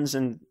 Even the ones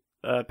in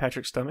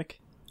Patrick's stomach?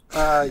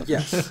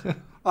 Yes.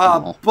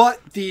 Oh.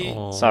 But the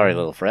Oh. Sorry,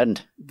 little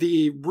friend.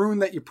 rune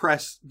that you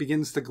press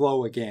begins to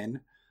glow again,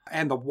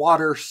 and the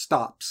water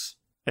stops.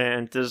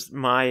 And does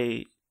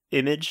my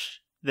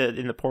image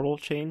in the portal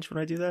change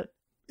when I do that?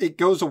 It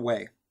goes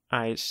away.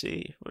 I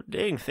see. Well,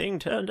 dang, thing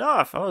turned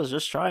off. I was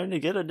just trying to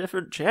get a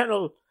different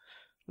channel.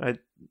 I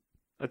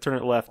turn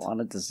it left.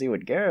 Wanted to see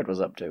what Garrett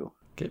was up to.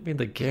 Get me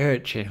the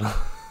Garrett channel.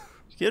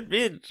 Get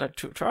me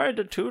trying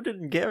to tune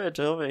in Garrett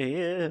over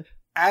here.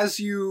 As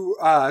you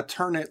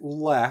turn it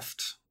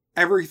left,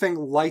 everything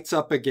lights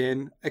up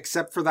again,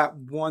 except for that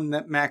one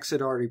that Max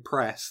had already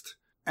pressed.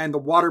 And the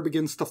water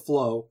begins to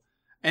flow.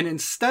 And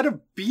instead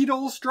of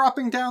beetles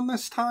dropping down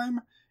this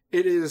time,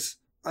 it is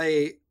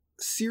a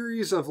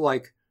series of,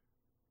 like,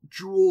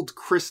 jeweled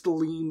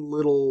crystalline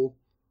little...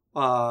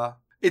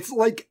 It's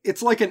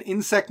like an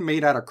insect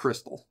made out of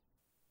crystal.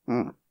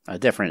 A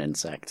different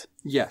insect.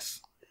 Yes.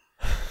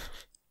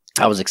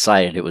 I was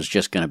excited it was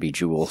just going to be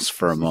jewels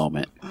for a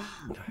moment.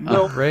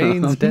 No,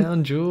 rains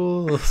down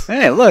jewels.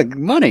 Hey, look,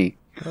 money.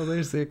 Oh,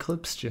 there's the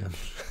eclipse gem.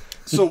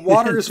 So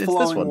water is It's this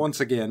flowing one. once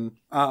again.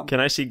 Can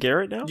I see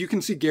Garrett now? You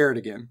can see Garrett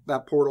again.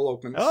 That portal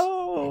opens.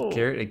 Oh!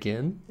 Garrett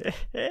again?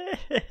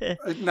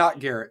 Not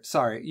Garrett,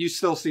 sorry. You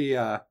still see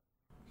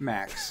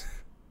Max.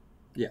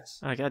 Yes.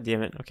 Ah, God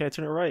damn it. Okay, I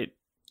turn it right.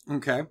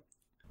 Okay.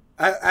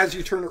 As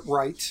you turn it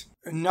right,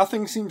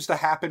 nothing seems to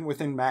happen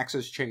within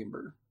Max's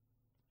chamber.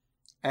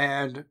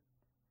 And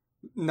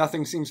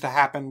nothing seems to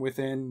happen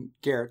within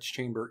Garrett's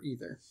chamber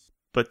either.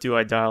 But do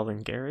I dial in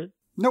Garrett?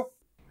 Nope.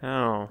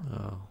 Oh.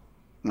 Oh.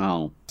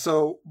 Oh.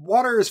 So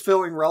water is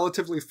filling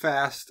relatively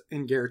fast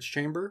in Garrett's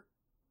chamber.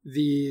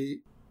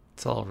 The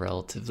It's all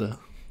relative, though.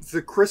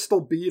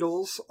 crystal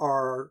beetles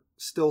are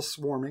still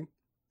swarming.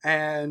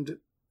 And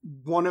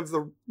one of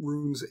the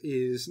runes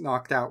is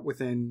knocked out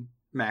within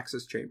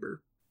Max's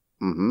chamber.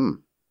 Mm-hmm.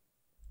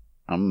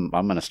 I'm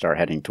going to start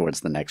heading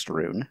towards the next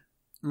rune.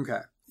 Okay.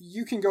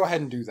 You can go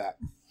ahead and do that.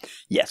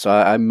 Yeah, so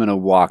I'm going to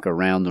walk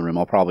around the room.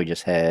 I'll probably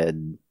just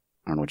head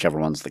on whichever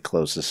one's the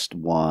closest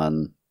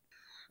one.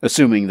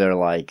 Assuming they're,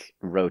 like,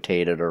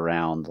 rotated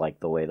around,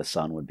 like, the way the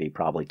sun would be,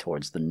 probably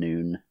towards the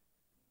noon.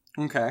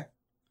 Okay.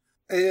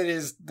 It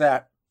is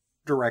that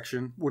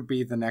direction would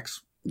be the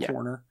next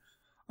corner.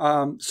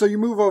 So you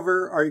move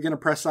over. Are you going to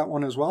press that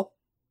one as well?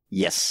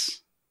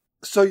 Yes.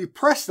 So you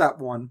press that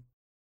one.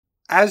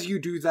 As you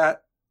do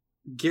that,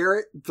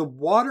 Garrett, the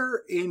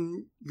water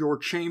in your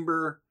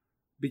chamber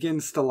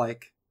begins to,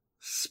 like,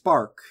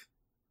 spark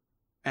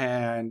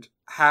and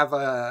have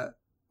a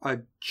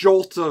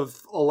jolt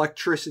of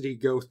electricity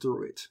go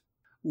through it,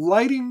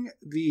 lighting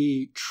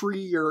the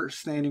tree you're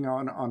standing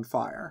on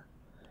fire.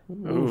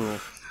 Ooh.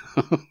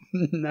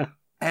 No.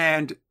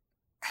 And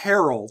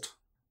Harold,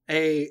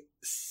 a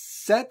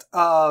set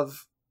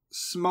of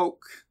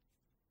smoke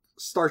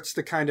starts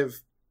to kind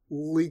of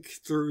leak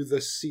through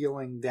the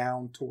ceiling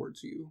down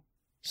towards you.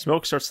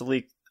 Smoke starts to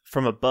leak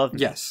from above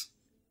me. Yes.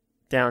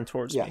 Down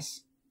towards me.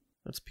 Yes.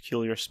 That's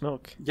peculiar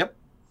smoke. Yep.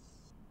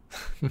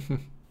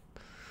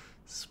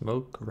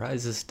 Smoke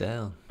rises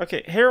down.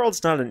 Okay,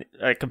 Harold's not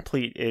a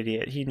complete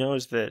idiot. He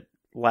knows that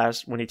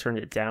when he turned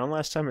it down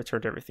last time, it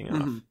turned everything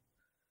off. Mm-hmm.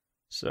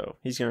 So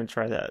he's going to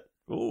try that.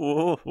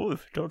 Ooh,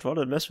 don't want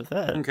to mess with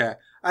that. Okay.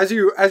 As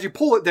you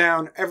pull it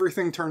down,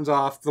 everything turns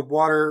off. The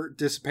water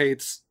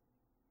dissipates.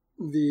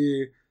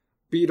 The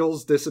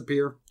beetles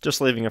disappear.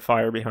 Just leaving a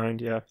fire behind,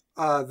 yeah.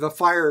 The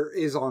fire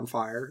is on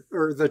fire,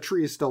 or the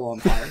tree is still on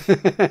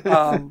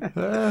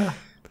fire.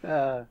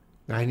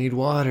 I need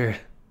water.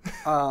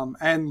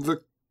 And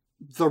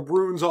the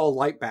runes all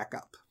light back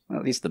up. Well,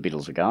 at least the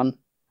beetles are gone.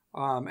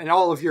 And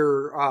all of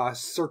your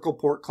circle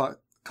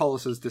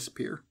portcullises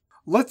disappear.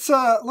 Let's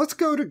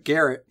go to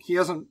Garrett. He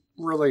hasn't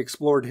really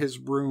explored his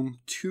room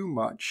too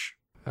much.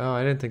 Oh,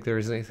 I didn't think there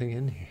was anything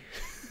in here.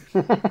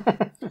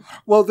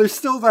 Well, there's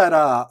still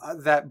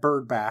that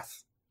bird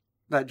bath,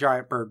 that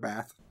giant bird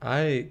bath.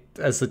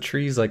 As the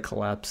tree's like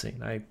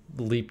collapsing, I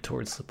leap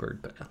towards the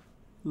bird bath.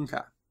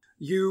 Okay.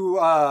 You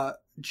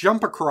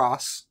jump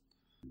across,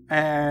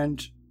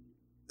 and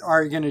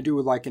are you going to do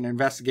like an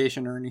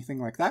investigation or anything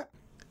like that?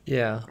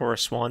 Yeah. Or a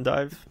swan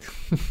dive.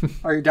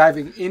 Are you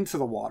diving into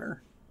the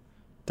water?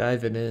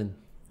 Diving in.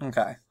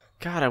 Okay.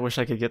 God, I wish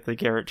I could get the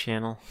Garrett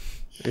channel.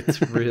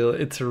 It's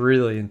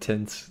really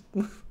intense.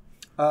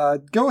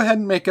 Go ahead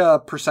and make a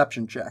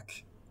perception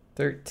check.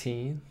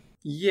 13.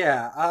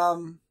 Yeah.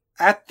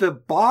 At the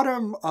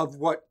bottom of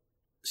what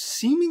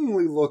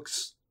seemingly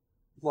looks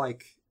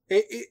like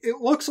it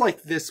looks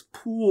like this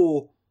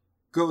pool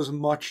goes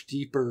much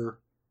deeper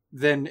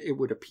than it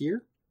would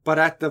appear. But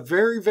at the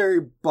very,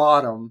 very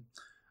bottom,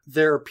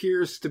 there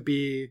appears to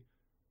be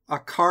a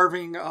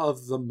carving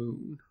of the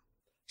moon.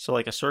 So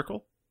like a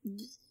circle?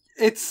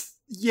 It's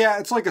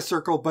like a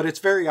circle, but it's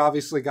very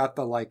obviously got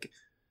the like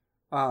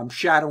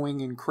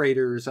shadowing and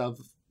craters of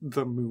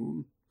the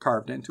moon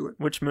carved into it.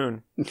 Which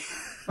moon?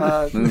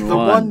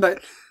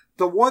 The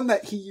one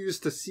that he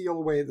used to seal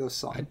away the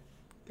sun.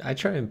 I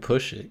try and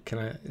push it. Can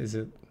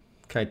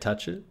I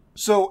touch it?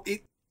 So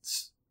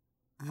it's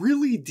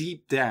really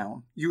deep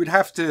down. You would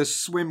have to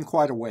swim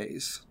quite a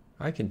ways.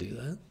 I can do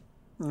that.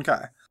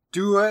 Okay.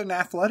 Do an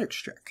athletics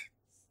check.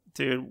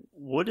 Dude,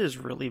 wood is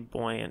really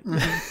buoyant.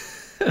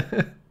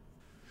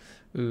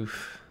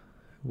 Oof.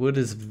 Wood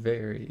is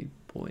very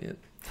buoyant.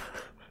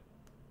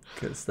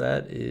 because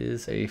that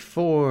is a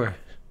 4.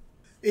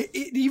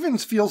 It even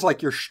feels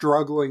like you're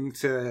struggling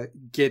to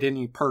get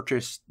any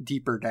purchase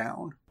deeper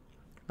down.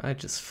 I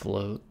just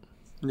float.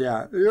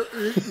 Yeah,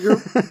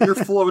 you're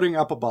floating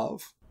up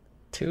above.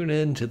 Tune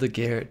in to the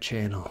Garrett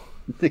channel.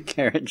 The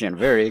Garrett channel,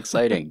 very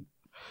exciting.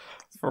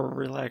 For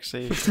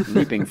relaxation.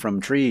 Leaping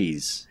from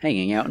trees,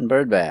 hanging out in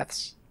bird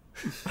baths.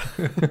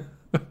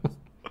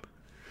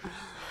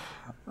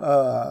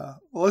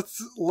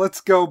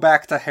 Let's go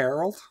back to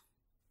Harold.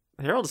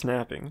 Harold's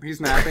napping. He's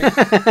napping.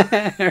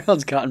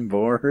 Harold's gotten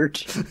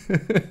bored.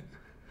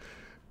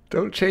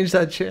 Don't change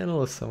that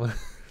channel if someone...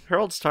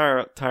 Harold's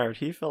tired.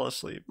 He fell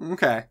asleep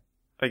Okay.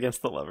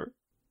 against the lever.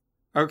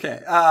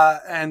 Okay.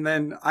 And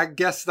then I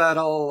guess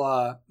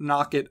that'll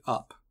knock it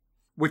up,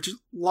 which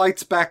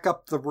lights back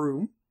up the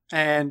room,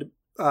 and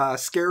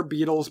scared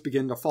beetles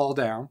begin to fall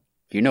down.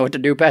 You know what to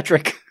do,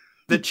 Patrick?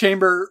 The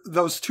chamber,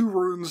 those 2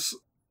 runes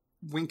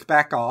wink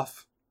back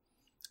off,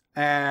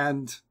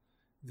 and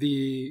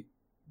the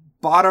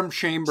bottom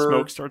chamber...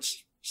 Smoke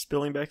starts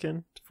spilling back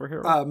in for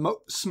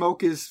Harold.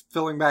 Smoke is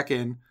filling back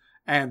in,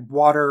 and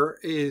water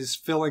is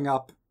filling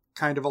up,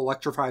 kind of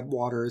electrified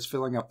water is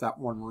filling up that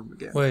one room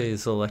again. Wait,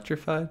 is it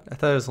electrified? I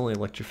thought it was only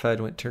electrified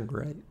when it turned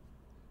right.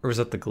 Or was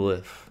that the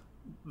glyph?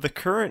 The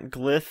current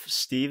glyph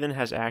Steven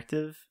has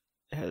active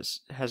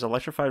has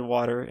electrified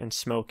water and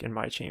smoke in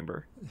my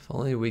chamber. If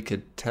only we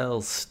could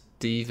tell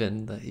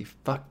Steven that he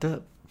fucked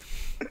up.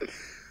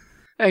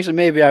 Actually,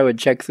 maybe I would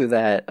check through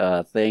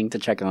that thing to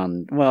check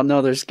on... Well,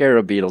 no, there's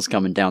scarab beetles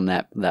coming down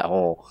that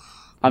hole.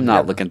 I'm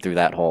not looking through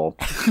that hole.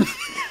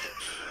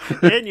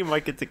 And you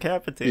might get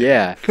decapitated.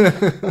 Yeah.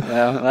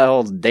 That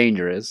hole's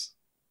dangerous.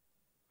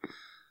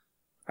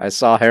 I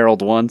saw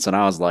Harold once, and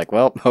I was like,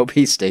 well, hope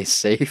he stays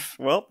safe.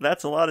 Well,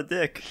 that's a lot of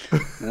dick.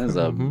 That's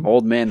a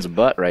old man's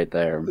butt right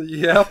there.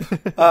 Yep.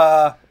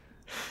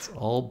 It's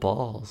all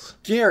balls.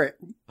 Garrett,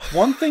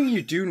 one thing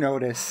you do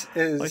notice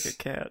is... Like a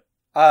cat.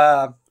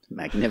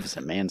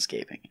 Magnificent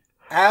manscaping.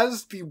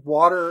 As the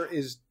water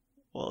is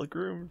Well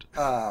groomed.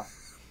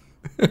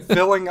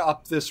 filling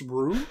up this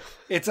room,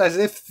 it's as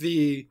if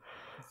the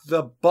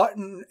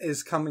button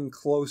is coming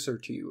closer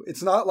to you.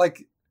 It's not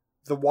like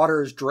the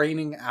water is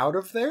draining out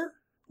of there.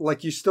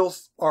 Like you still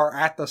are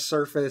at the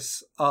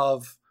surface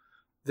of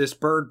this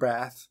bird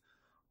bath,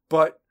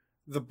 but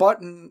the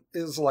button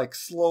is like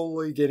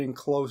slowly getting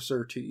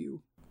closer to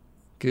you.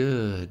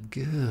 Good.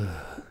 Good,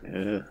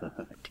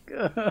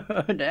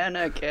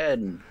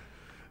 Anakin.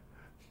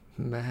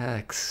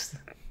 Max.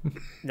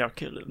 Now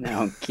kill him.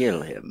 Now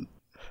kill him.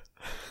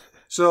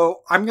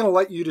 So I'm going to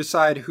let you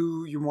decide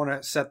who you want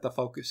to set the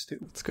focus to.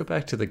 Let's go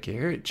back to the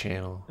Garrett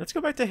channel. Let's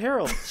go back to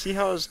Harold. See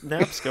how his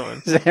nap's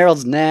going. It's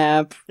Harold's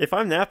nap. If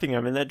I'm napping,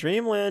 I'm in that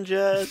dreamland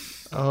yet.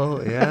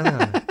 Oh,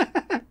 yeah.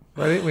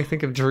 Why didn't we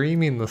think of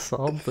dreaming to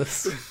solve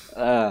this?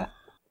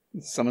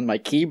 Summon my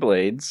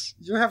keyblades.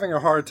 You're having a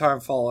hard time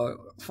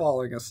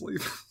falling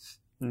asleep.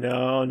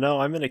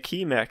 No, I'm in a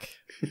key mech.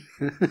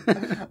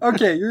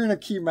 Okay, you're in a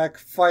key mech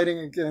fighting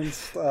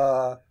against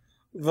the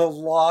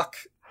Lock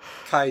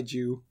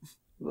Kaiju.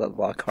 The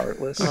Lock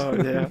Heartless.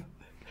 Oh, yeah.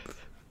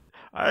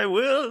 I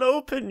will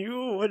open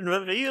you and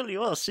reveal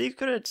your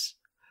secrets.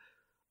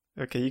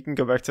 Okay, you can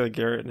go back to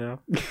Garrett now.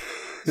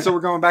 So we're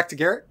going back to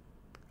Garrett?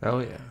 Oh,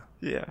 yeah.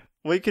 Yeah.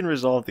 We can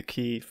resolve the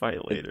key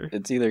fight later.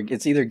 It's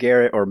either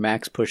Garrett or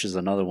Max pushes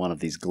another one of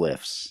these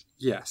glyphs.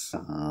 Yes.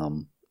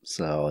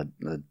 So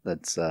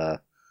that's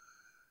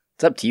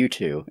it's up to you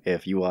two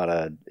if you want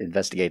to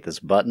investigate this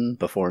button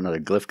before another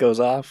glyph goes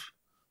off.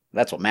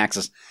 That's what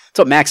Max's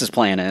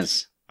plan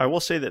is. I will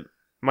say that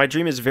my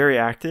dream is very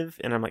active,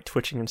 and I'm like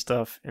twitching and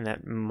stuff, and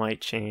that might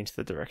change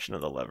the direction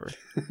of the lever.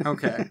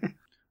 Okay.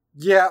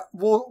 Yeah,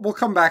 we'll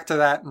come back to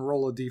that and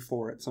roll a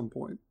d4 at some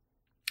point.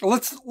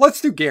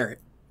 Let's do Garrett.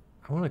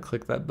 I want to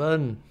click that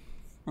button.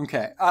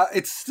 Okay.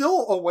 It's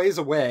still a ways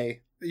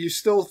away. You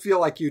still feel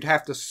like you'd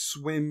have to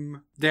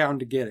swim down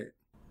to get it.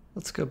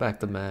 Let's go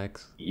back to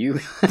Max.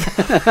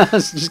 I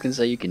was just going to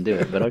say you can do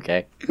it, but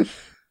okay.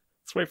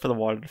 Let's wait for the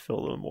water to fill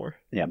a little more.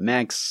 Yeah,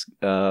 Max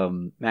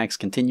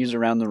continues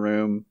around the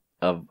room,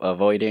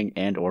 avoiding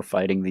and or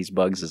fighting these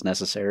bugs as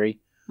necessary.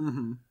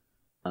 Mm-hmm.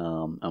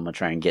 I'm going to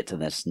try and get to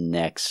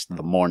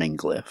the morning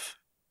glyph.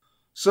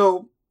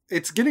 So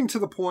it's getting to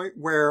the point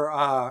where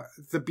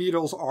the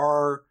beetles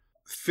are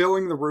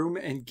filling the room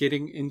and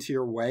getting into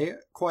your way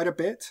quite a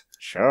bit.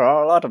 Sure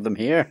are a lot of them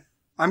here.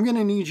 I'm going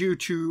to need you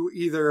to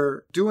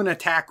either do an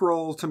attack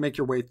roll to make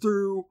your way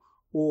through,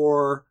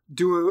 or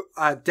do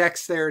a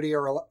dexterity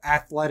or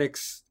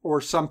athletics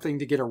or something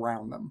to get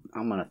around them.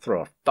 I'm going to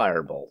throw a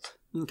firebolt.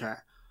 Okay.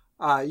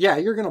 Yeah,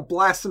 you're going to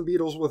blast some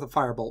beetles with a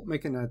firebolt.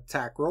 Make an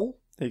attack roll.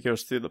 He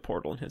goes through the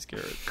portal and hits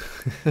Garrett.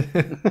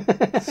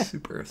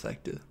 Super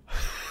effective.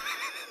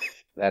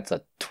 That's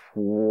a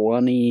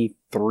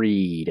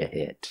 23 to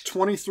hit.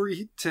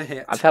 23 to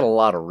hit. I've had a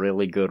lot of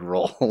really good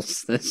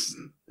rolls this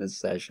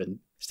session.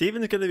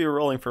 Steven's going to be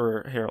rolling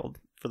for Harold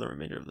for the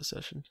remainder of the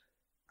session.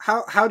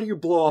 How do you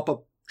blow up a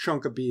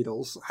chunk of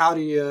beetles?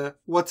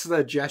 What's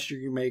the gesture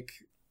you make?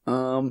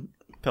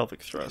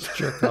 pelvic thrust.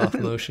 Jerk off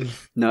motion.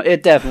 No,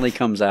 it definitely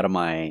comes out of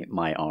my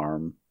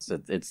arm.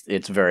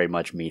 It's very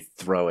much me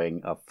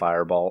throwing a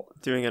fireball.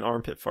 Doing an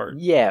armpit fart.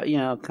 Yeah,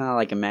 kind of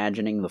like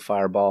imagining the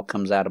fireball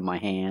comes out of my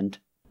hand.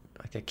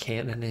 Like a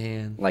cannon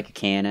hand. Like a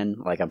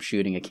cannon, like I'm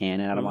shooting a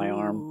cannon out of my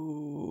arm.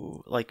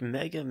 Ooh, like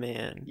Mega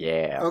Man.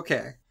 Yeah.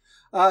 Okay.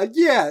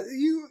 Yeah,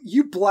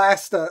 you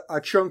blast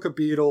a chunk of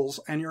beetles,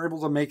 and you're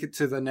able to make it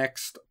to the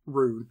next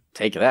rune.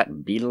 Take that,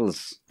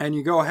 Beatles. And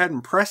you go ahead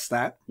and press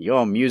that.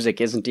 Your music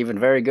isn't even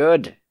very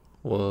good.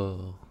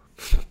 Whoa.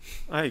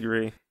 I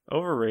agree.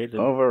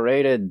 Overrated.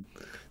 Overrated.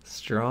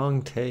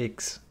 Strong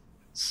takes.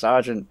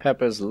 Sergeant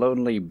Pepper's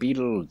Lonely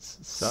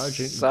Beatles.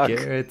 Sergeant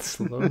Garrett's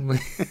lonely.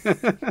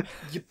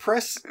 You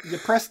press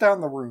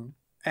down the rune,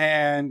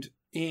 and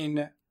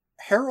in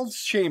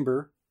Harold's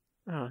chamber,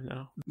 Oh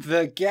no.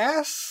 the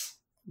gas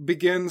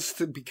begins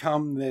to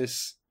become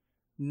this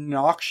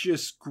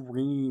noxious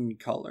green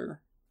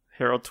color.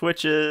 Harold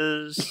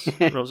twitches.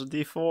 Rolls a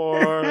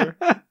d4.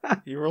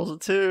 He rolls a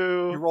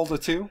 2. You rolled a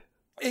 2.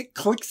 It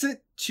clicks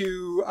it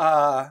to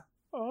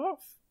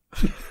Off.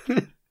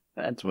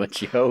 That's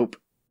what you hope.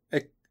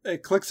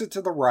 It clicks it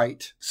to the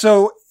right.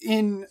 So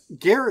in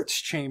Garrett's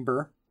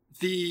chamber,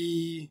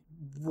 the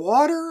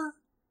water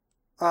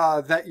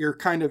that you're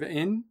kind of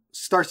in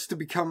starts to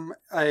become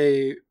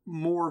a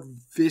more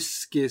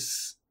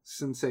viscous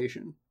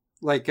sensation,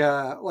 like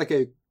a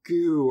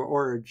goo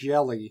or a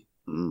jelly.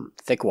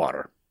 Thick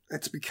water.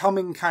 It's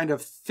becoming kind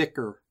of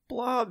thicker,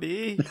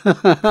 Blobby.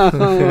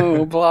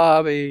 Oh,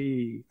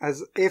 Blobby.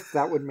 as if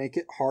that would make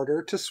it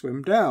harder to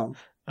swim down.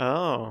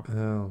 Oh.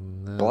 Oh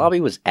no. Blobby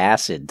was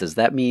acid. Does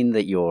that mean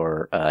that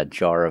your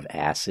jar of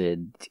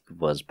acid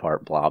was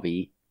part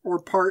Blobby? Or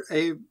part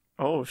a...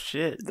 Oh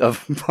shit.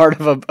 Part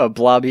of a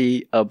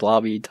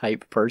Blobby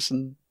type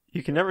person?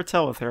 You can never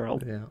tell with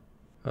Harold. Yeah.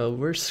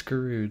 We're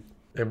screwed.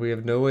 And we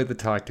have no way to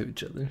talk to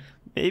each other.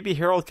 Maybe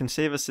Harold can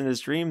save us in his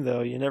dream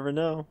though. You never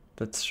know.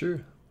 That's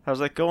true. How's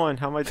that going?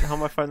 How am I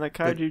find that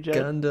kaiju, Jed?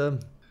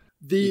 Gundam.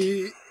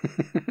 The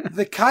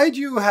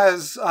kaiju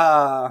has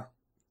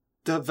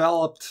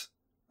developed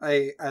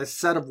a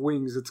set of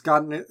wings. It's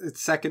gotten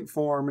its second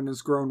form and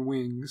has grown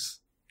wings.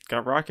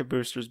 Got rocket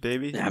boosters,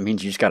 baby. That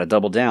means you just gotta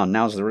double down.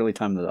 Now's the really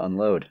time to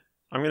unload.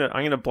 I'm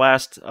gonna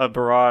blast a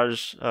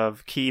barrage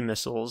of key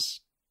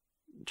missiles,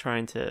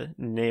 trying to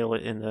nail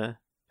it in the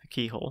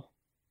keyhole.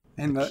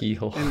 In the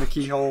Keyhole. In the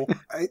keyhole.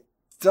 It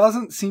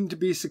doesn't seem to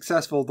be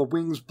successful. The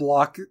wings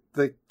block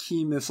the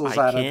key missiles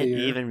I out of the air. can't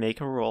even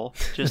make a roll.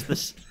 Just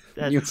this.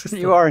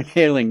 You are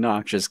inhaling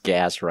noxious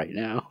gas right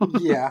now.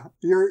 Yeah,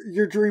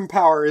 your dream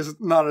power is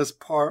not as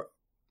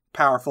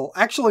powerful.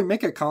 Actually,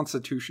 make a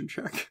Constitution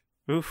check.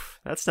 Oof,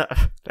 that's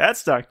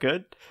not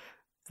good.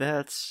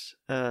 That's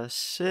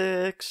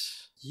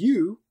 6.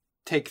 You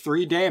take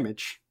 3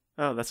 damage.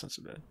 Oh, that's not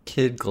so bad.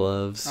 Kid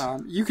gloves.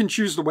 You can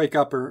choose to wake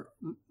up or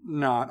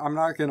not. I'm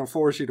not going to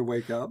force you to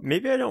wake up.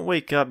 Maybe I don't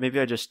wake up. Maybe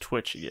I just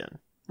twitch again.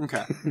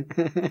 Okay.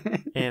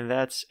 And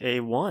that's a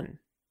 1.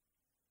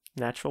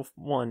 Natural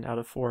 1 out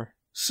of 4.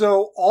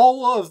 So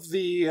all of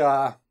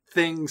the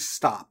things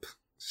stop.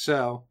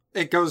 So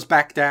it goes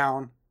back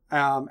down,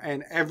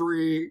 and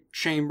every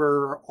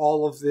chamber,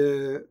 all of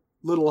the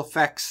little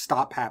effects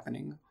stop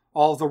happening.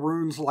 All the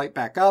runes light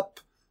back up.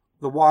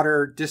 The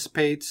water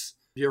dissipates.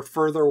 You're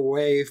further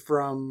away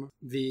from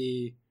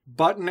the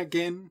button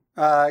again,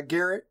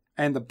 Garrett,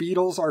 and the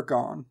beetles are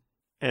gone.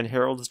 And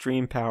Harold's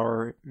dream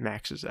power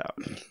maxes out.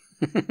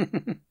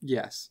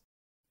 Yes.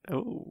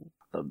 Oh.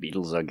 The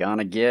Beatles are gone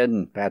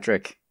again,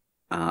 Patrick.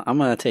 I'm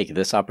going to take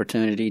this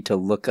opportunity to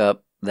look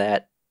up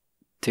that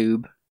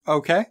tube.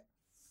 Okay.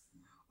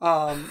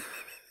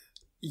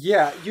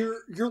 Yeah,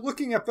 you're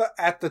looking up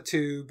at the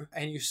tube,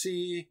 and you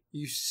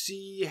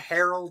see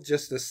Harold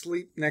just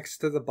asleep next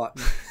to the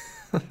button.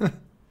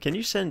 Can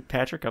you send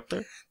Patrick up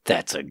there?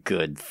 That's a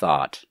good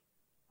thought.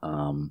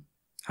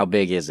 How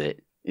big is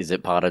it? Is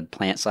it potted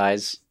plant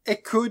size?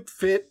 It could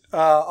fit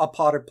a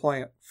potted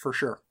plant for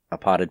sure. A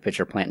potted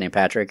pitcher plant named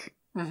Patrick?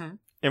 Mm-hmm.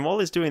 And while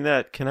he's doing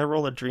that, can I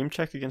roll a dream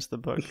check against the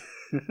book?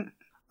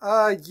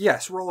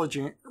 Yes. Roll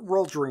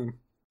dream.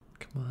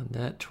 Come on,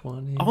 nat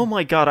 20. Oh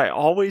my god, I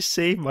always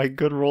save my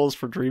good rolls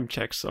for dream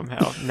checks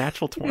somehow.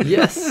 Natural 20.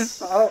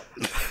 Yes! Oh,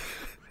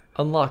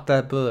 Unlock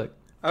that book.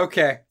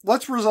 okay.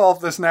 Let's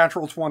resolve this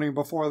natural 20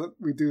 before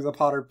we do the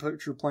potted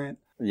pitcher plant.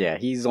 Yeah,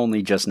 he's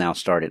only just now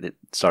starting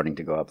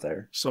to go up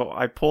there. So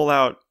I pull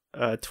out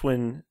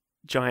twin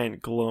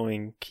giant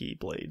glowing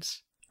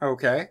keyblades.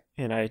 Okay.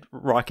 And I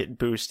rocket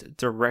boost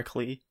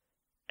directly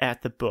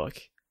at the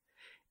book.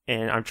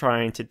 And I'm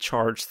trying to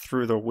charge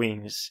through the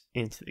wings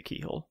into the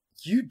keyhole.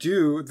 You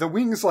do. The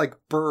wings like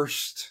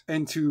burst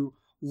into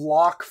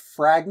lock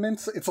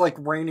fragments. It's like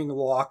raining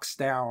locks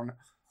down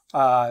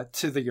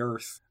to the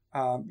earth.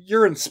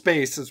 You're in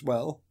space as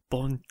well.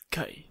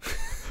 Bonkai.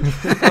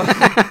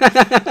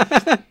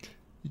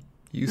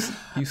 You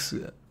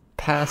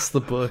pass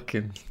the book,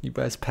 and you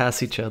guys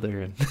pass each other,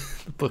 and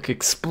the book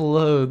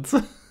explodes.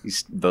 You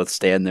both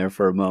stand there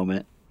for a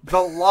moment.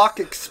 The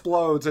lock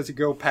explodes as you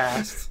go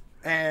past.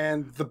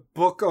 and the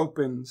book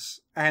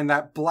opens, and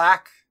that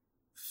black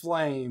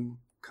flame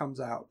comes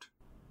out.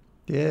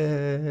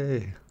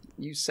 Yay.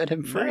 You set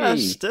him free.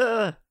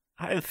 Master,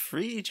 I've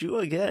freed you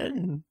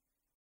again.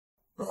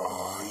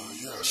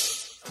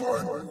 Yes,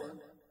 finally.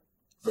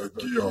 That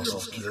Geos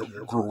is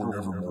growing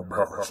ever more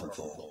powerful,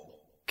 though.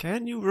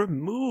 Can you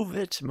remove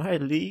it, my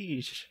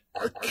liege?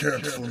 I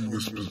can't from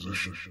this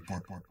position,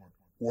 but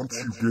once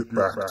you get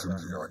back to me,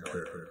 I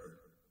can.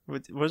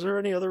 Was there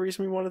any other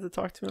reason we wanted to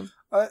talk to him?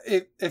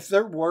 If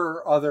there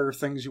were other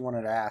things you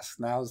wanted to ask,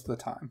 now's the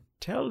time.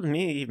 Tell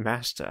me,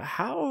 Master,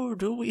 how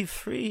do we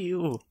free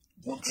you?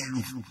 Once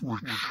you've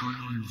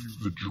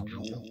retrieved the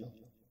jewel,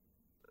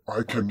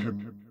 I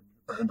can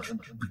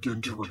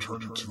begin to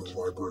return it to the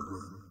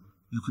library.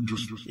 You can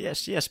just...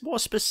 Yes, more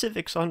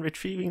specifics on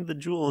retrieving the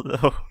jewel,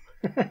 though.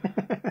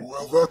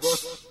 Well,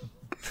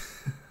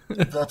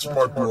 that's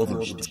my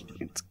brother's.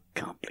 It's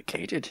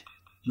complicated.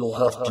 You'll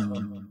have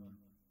to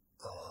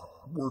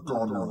work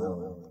on your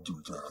own to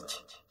do that.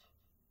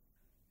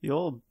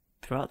 Your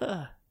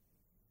brother?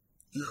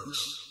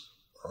 Yes,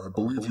 I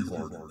believe you've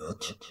already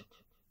met.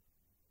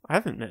 I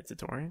haven't met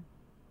Titorian.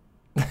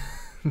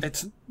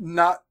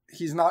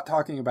 He's not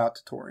talking about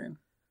Titorian.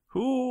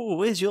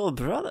 Who is your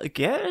brother,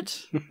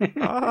 Garrett?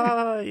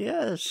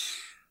 Yes.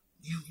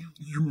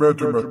 You met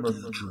him at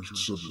the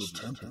entrance of his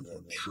temple,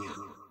 I'm sure.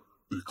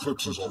 The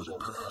eclipse has already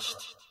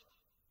passed.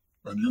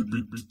 And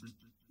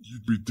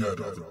you'd be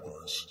dead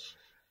otherwise.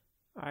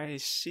 I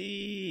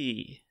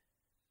see.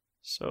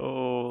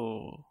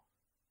 So,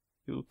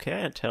 you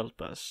can't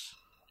help us.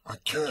 I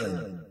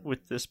can.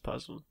 With this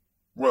puzzle.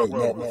 Well,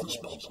 not with this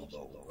puzzle,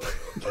 though.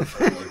 I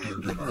feel like you're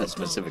gonna The have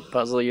specific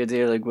puzzle you're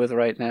dealing with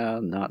right now,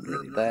 not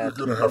really that.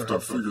 You're gonna have to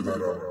figure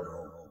that out.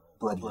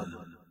 Probably.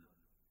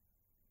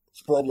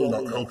 It's probably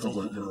not helpful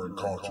that you're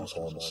unconscious,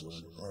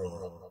 honestly.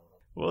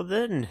 Well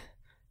then,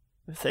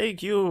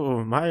 thank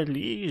you, my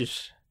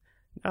liege.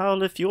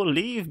 Now, if you'll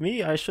leave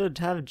me, I should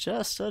have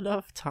just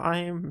enough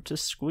time to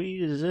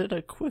squeeze in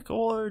a quick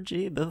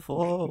orgy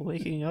before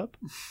waking up.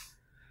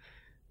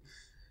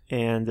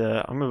 And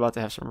I'm about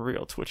to have some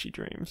real twitchy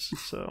dreams,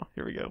 so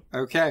here we go.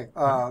 Okay.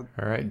 All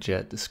right,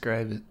 Jet,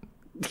 describe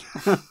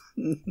it.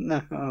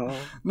 No.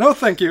 No,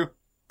 thank you.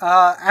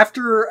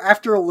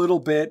 After a little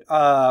bit,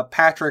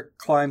 Patrick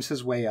climbs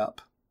his way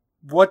up.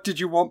 What did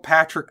you want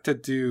Patrick to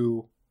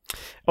do?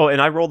 Oh,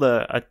 and I rolled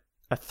a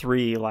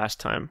 3 last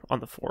time on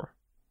the 4.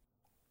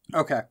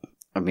 Okay.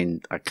 I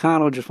mean, I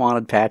kind of just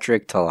wanted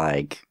Patrick to,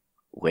 like,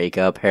 wake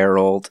up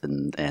Harold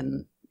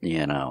and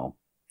you know,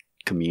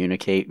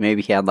 communicate.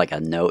 Maybe he had, like, a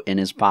note in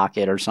his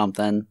pocket or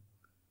something.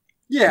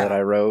 Yeah. That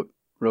I wrote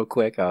real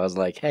quick. I was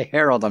like, hey,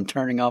 Harold, I'm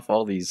turning off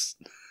all these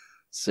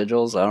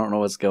sigils. I don't know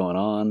what's going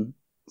on.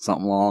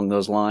 Something along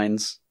those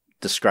lines.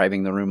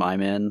 Describing the room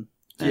I'm in.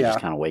 And Yeah. just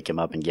kind of wake him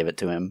up and give it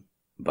to him.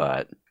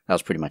 But that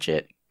was pretty much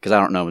it. Because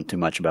I don't know too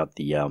much about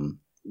the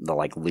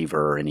like,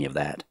 lever or any of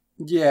that.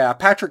 Yeah,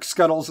 Patrick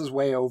scuttles his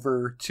way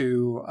over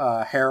to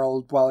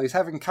Harold while he's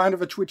having kind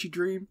of a twitchy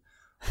dream.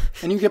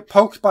 And you get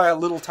poked by a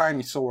little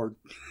tiny sword,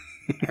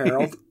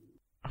 Harold.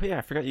 Oh yeah,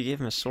 I forgot you gave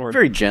him a sword.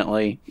 Very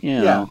gently,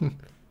 you know.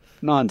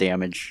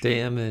 Non-damage.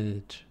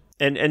 Damage.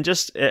 And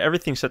just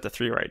everything's set to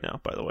 3 right now,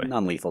 by the way.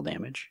 Non-lethal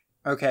damage.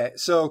 Okay,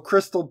 so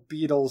crystal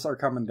beetles are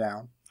coming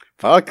down.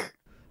 Fuck.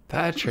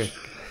 Patrick.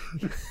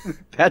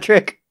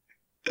 Patrick.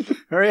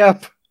 Hurry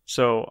up.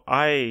 So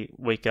I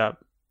wake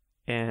up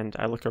and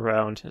I look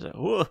around and say,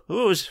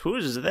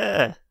 who's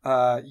there?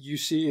 You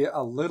see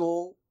a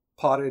little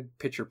potted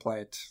pitcher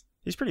plant.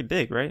 He's pretty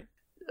big, right?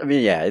 I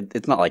mean, yeah,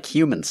 it's not like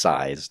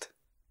human-sized.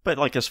 But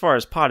like as far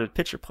as potted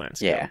pitcher plants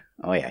go. Yeah.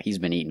 Oh, yeah, he's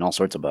been eating all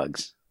sorts of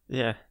bugs.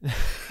 Yeah.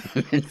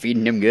 Been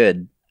feeding him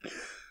good.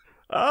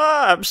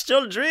 I'm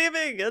still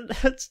dreaming and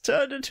it's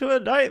turned into a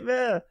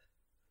nightmare.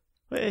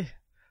 Wait.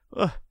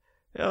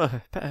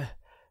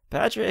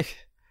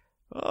 Patrick.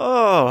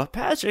 Oh,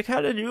 Patrick,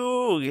 how did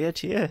you get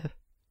here?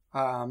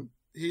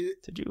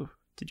 Did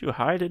you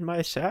hide in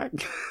my sack?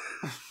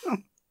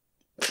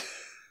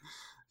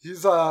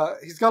 He's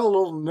got a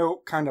little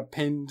note kind of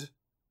pinned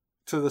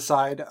to the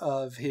side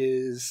of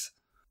his...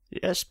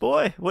 Yes,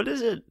 boy. What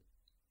is it?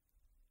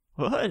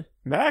 What?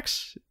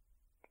 Max?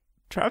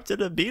 Trapped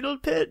in a beetle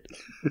pit?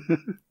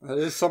 That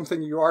is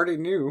something you already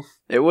knew.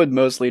 It would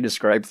mostly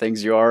describe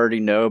things you already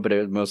know, but it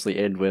would mostly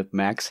end with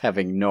Max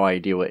having no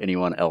idea what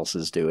anyone else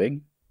is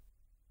doing.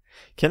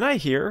 Can I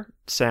hear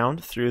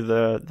sound through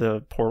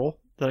the portal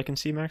that I can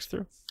see Max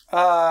through?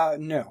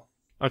 No.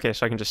 Okay,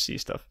 so I can just see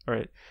stuff. All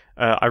right.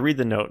 I read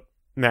the note.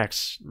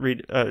 Max,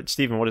 read.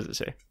 Steven, what does it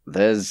say?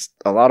 There's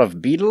a lot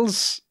of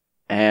beetles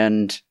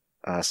and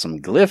some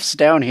glyphs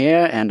down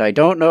here, and I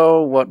don't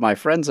know what my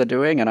friends are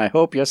doing, and I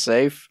hope you're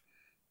safe.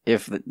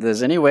 If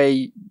there's any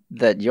way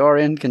that you're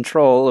in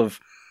control of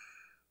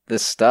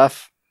this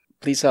stuff,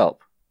 please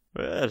help.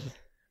 Well,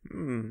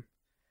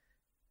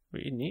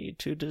 we need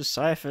to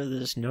decipher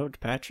this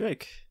note,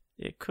 Patrick.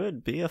 It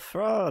could be a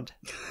fraud.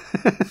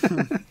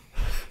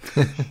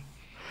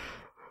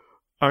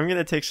 I'm going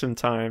to take some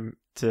time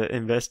to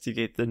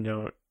investigate the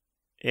note.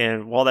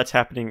 And while that's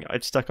happening,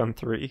 it's stuck on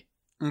 3.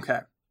 Okay.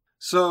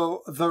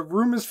 So the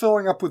room is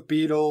filling up with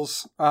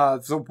beetles.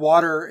 The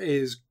water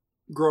is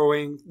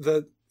growing.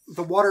 The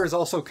water is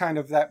also kind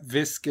of that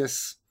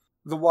viscous.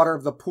 The water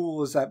of the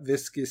pool is that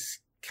viscous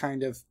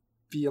kind of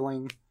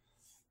feeling.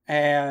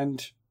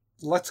 And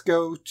let's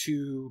go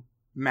to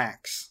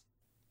Max.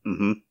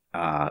 Mm-hmm.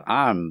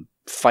 I'm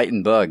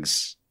fighting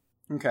bugs.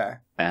 Okay.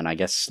 And I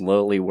guess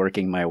slowly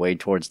working my way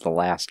towards the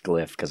last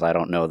glyph, because I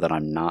don't know that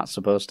I'm not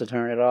supposed to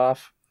turn it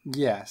off.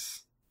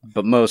 Yes.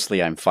 But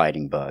mostly I'm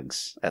fighting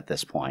bugs at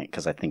this point,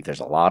 because I think there's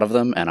a lot of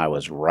them, and I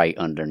was right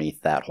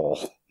underneath that hole.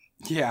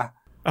 Yeah.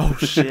 Oh,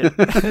 shit.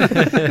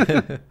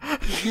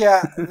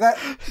 Yeah,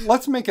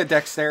 let's make a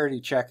dexterity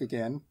check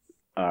again.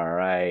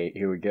 Alright,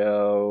 here we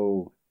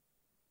go.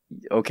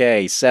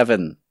 Okay,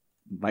 7.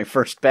 My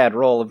first bad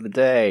roll of the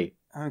day.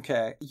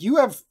 Okay. You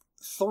have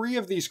 3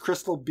 of these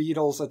crystal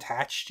beetles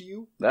attached to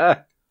you.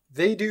 Ah,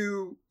 They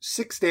do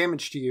 6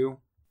 damage to you.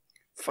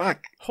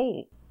 fuck.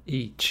 Oh.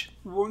 Each.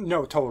 Well,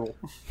 no, total.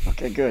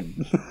 Okay,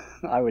 good.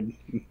 I would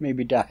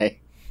maybe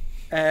die.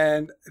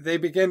 And they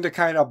begin to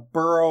kind of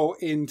burrow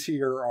into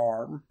your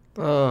arm.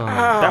 Oh,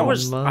 That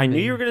was. I knew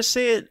money. you were gonna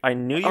say it. I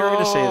knew you were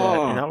gonna say that,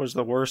 and that was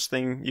the worst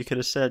thing you could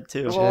have said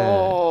too.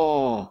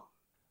 Oh.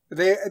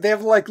 They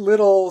have like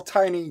little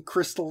tiny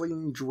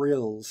crystalline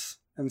drills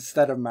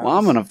instead of mouths. Well,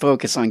 I'm gonna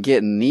focus on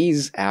getting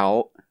these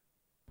out.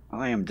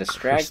 I am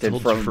distracted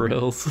Crystal from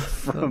drills.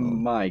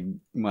 from my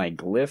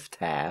glyph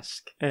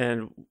task.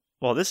 And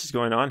while this is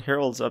going on,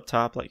 Harold's up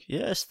top, like,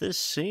 yes, this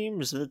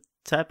seems the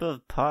type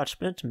of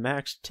parchment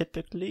Max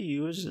typically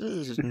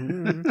uses.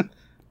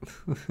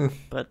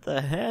 But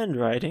the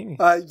handwriting.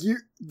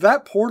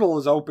 That portal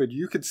is open.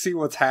 You can see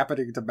what's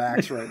happening to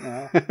Max right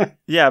now.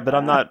 Yeah, but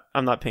I'm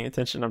not paying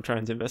attention. I'm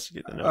trying to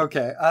investigate the note.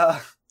 Okay.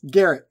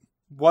 Garrett,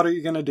 what are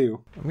you gonna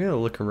do? I'm gonna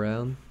look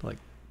around, like,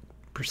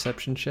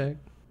 perception check.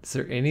 Is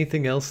there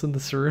anything else in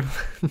this room?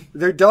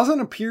 There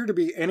doesn't appear to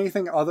be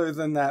anything other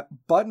than that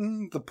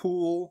button, the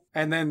pool,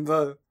 and then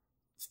the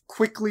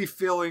quickly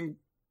filling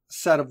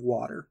set of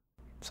water.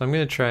 So I'm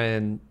gonna try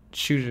and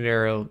shoot an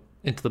arrow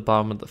into the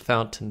bottom of the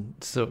fountain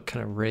so it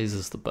kind of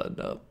raises the button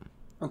up.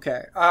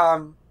 Okay.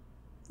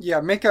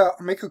 Yeah, make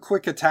a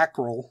quick attack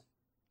roll.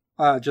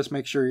 Just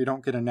make sure you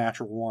don't get a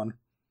natural 1.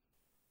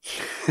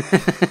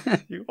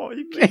 You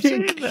keep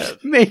saying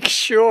that. Make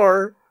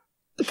sure.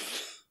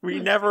 We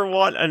never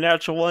want a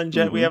natural 1,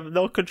 Jet. We have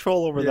no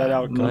control over that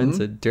outcome. Mine's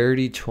a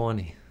dirty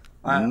 20.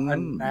 A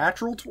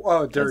natural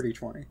dirty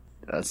 20.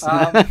 That's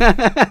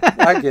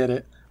I get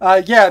it.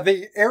 Yeah,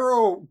 the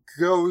arrow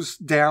goes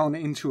down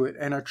into it,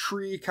 and a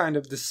tree kind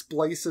of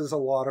displaces a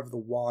lot of the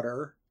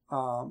water.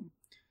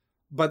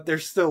 But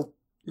there's still,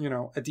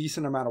 a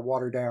decent amount of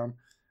water down.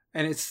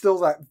 And it's still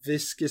that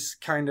viscous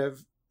kind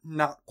of,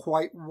 not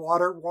quite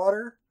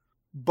water,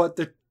 but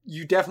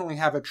you definitely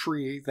have a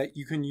tree that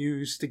you can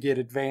use to get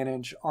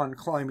advantage on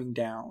climbing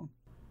down.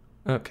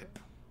 Okay.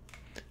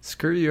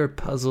 Screw your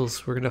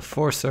puzzles. We're gonna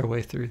force our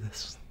way through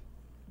this.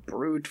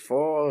 brute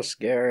force,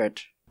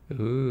 Garrett.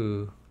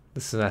 Ooh.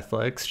 This is an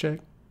athletics check?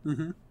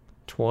 Mm-hmm.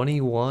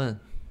 21.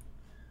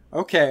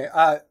 Okay,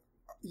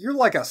 you're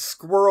like a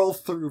squirrel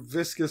through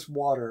viscous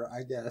water,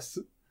 I guess.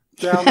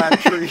 Down that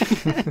tree.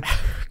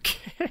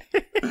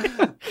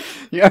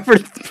 You ever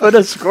put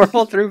a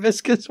squirrel through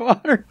viscous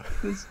water?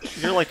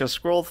 You're like a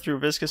squirrel through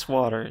viscous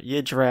water.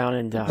 You drown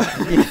and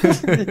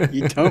die.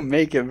 You don't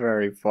make it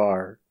very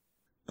far.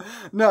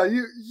 No,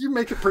 you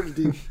make it pretty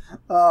deep.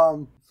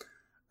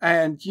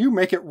 And you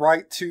make it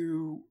right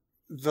to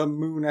the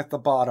moon at the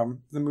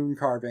bottom, the moon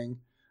carving.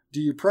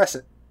 Do you press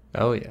it?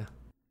 Oh, yeah.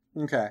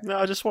 Okay. No,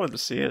 I just wanted to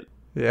see it.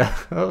 Yeah.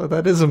 Oh,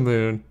 that is a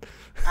moon.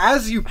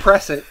 As you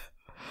press it,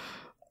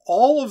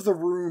 all of the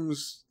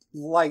room's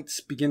lights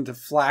begin to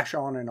flash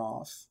on and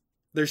off.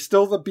 There's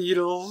still the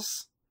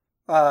beetles.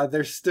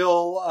 There's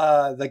still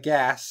the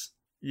gas.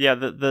 Yeah,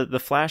 the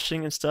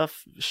flashing and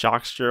stuff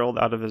shocks Gerald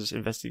out of his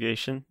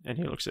investigation, and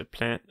he looks at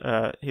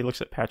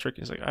Patrick.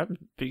 He's like, "I'm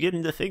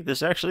beginning to think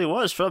this actually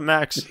was from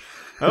Max."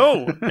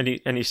 Oh, and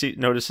he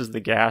notices the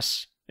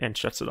gas and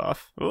shuts it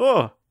off.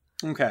 Oh,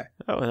 Okay.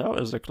 oh, that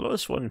was a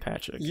close one,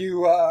 Patrick.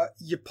 You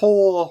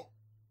pull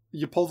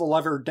the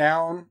lever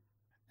down,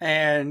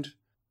 and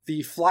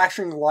the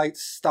flashing light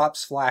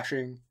stops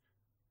flashing,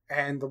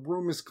 and the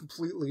room is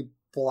completely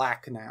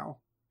black now.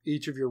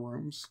 Each of your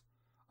rooms.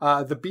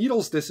 The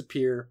beetles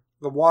disappear.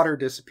 The water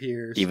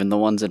disappears. Even the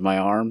ones in my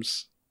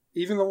arms?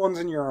 Even the ones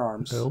in your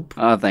arms. Nope.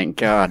 Oh, thank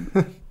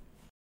God.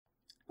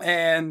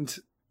 And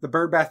the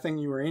bird bath thing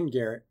you were in,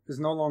 Garrett, is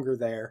no longer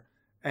there.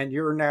 And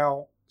you're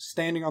now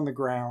standing on the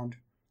ground.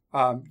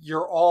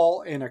 You're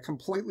all in a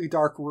completely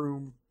dark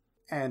room,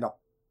 and a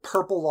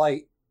purple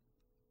light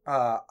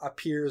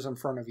appears in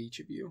front of each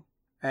of you.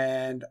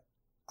 And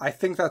I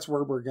think that's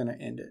where we're going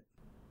to end it.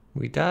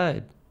 We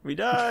died. We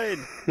died.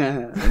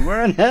 And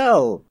we're in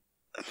hell.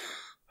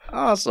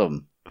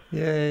 Awesome.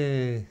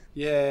 Yay.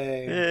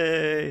 Yay.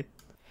 Yay.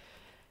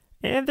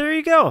 And there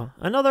you go.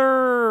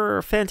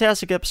 Another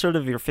fantastic episode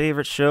of your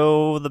favorite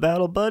show, The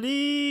Battle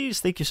Buddies.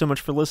 Thank you so much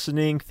for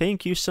listening.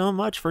 Thank you so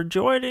much for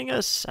joining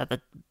us at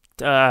the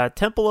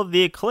Temple of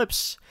the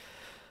Eclipse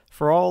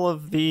for all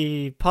of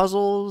the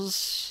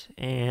puzzles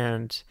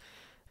and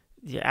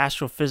the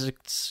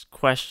astrophysics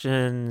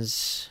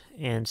questions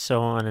and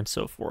so on and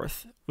so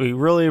forth. We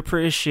really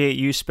appreciate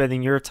you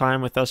spending your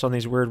time with us on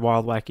these weird,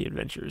 wild, wacky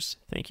adventures.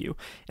 Thank you.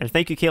 And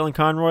thank you, Caitlin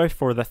Conroy,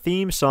 for the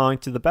theme song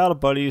to the Battle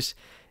Buddies.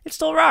 It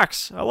still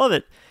rocks. I love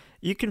it.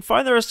 You can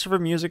find the rest of her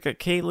music at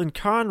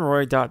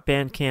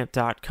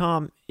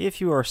caitlinconroy.bandcamp.com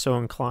if you are so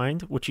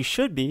inclined, which you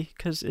should be,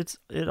 because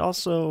it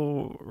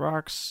also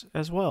rocks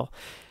as well.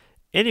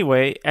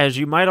 Anyway, as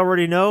you might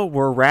already know,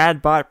 we're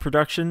Radbot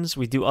Productions.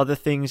 We do other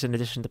things in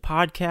addition to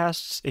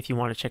podcasts. If you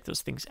want to check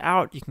those things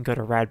out, you can go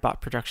to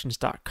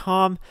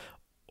radbotproductions.com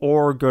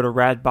or go to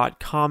Radbot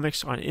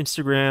Comics on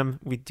Instagram.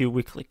 We do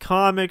weekly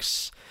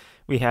comics.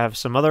 We have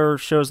some other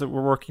shows that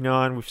we're working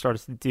on. We've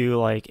started to do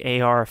like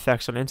AR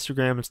effects on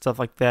Instagram and stuff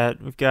like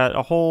that. We've got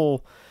a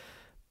whole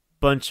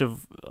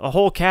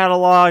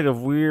catalog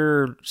of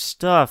weird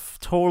stuff,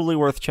 totally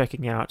worth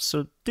checking out.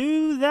 So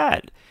do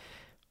that.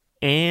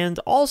 And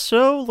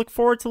also look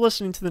forward to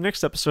listening to the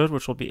next episode,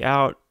 which will be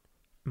out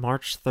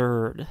March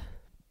 3rd.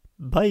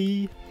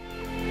 Bye.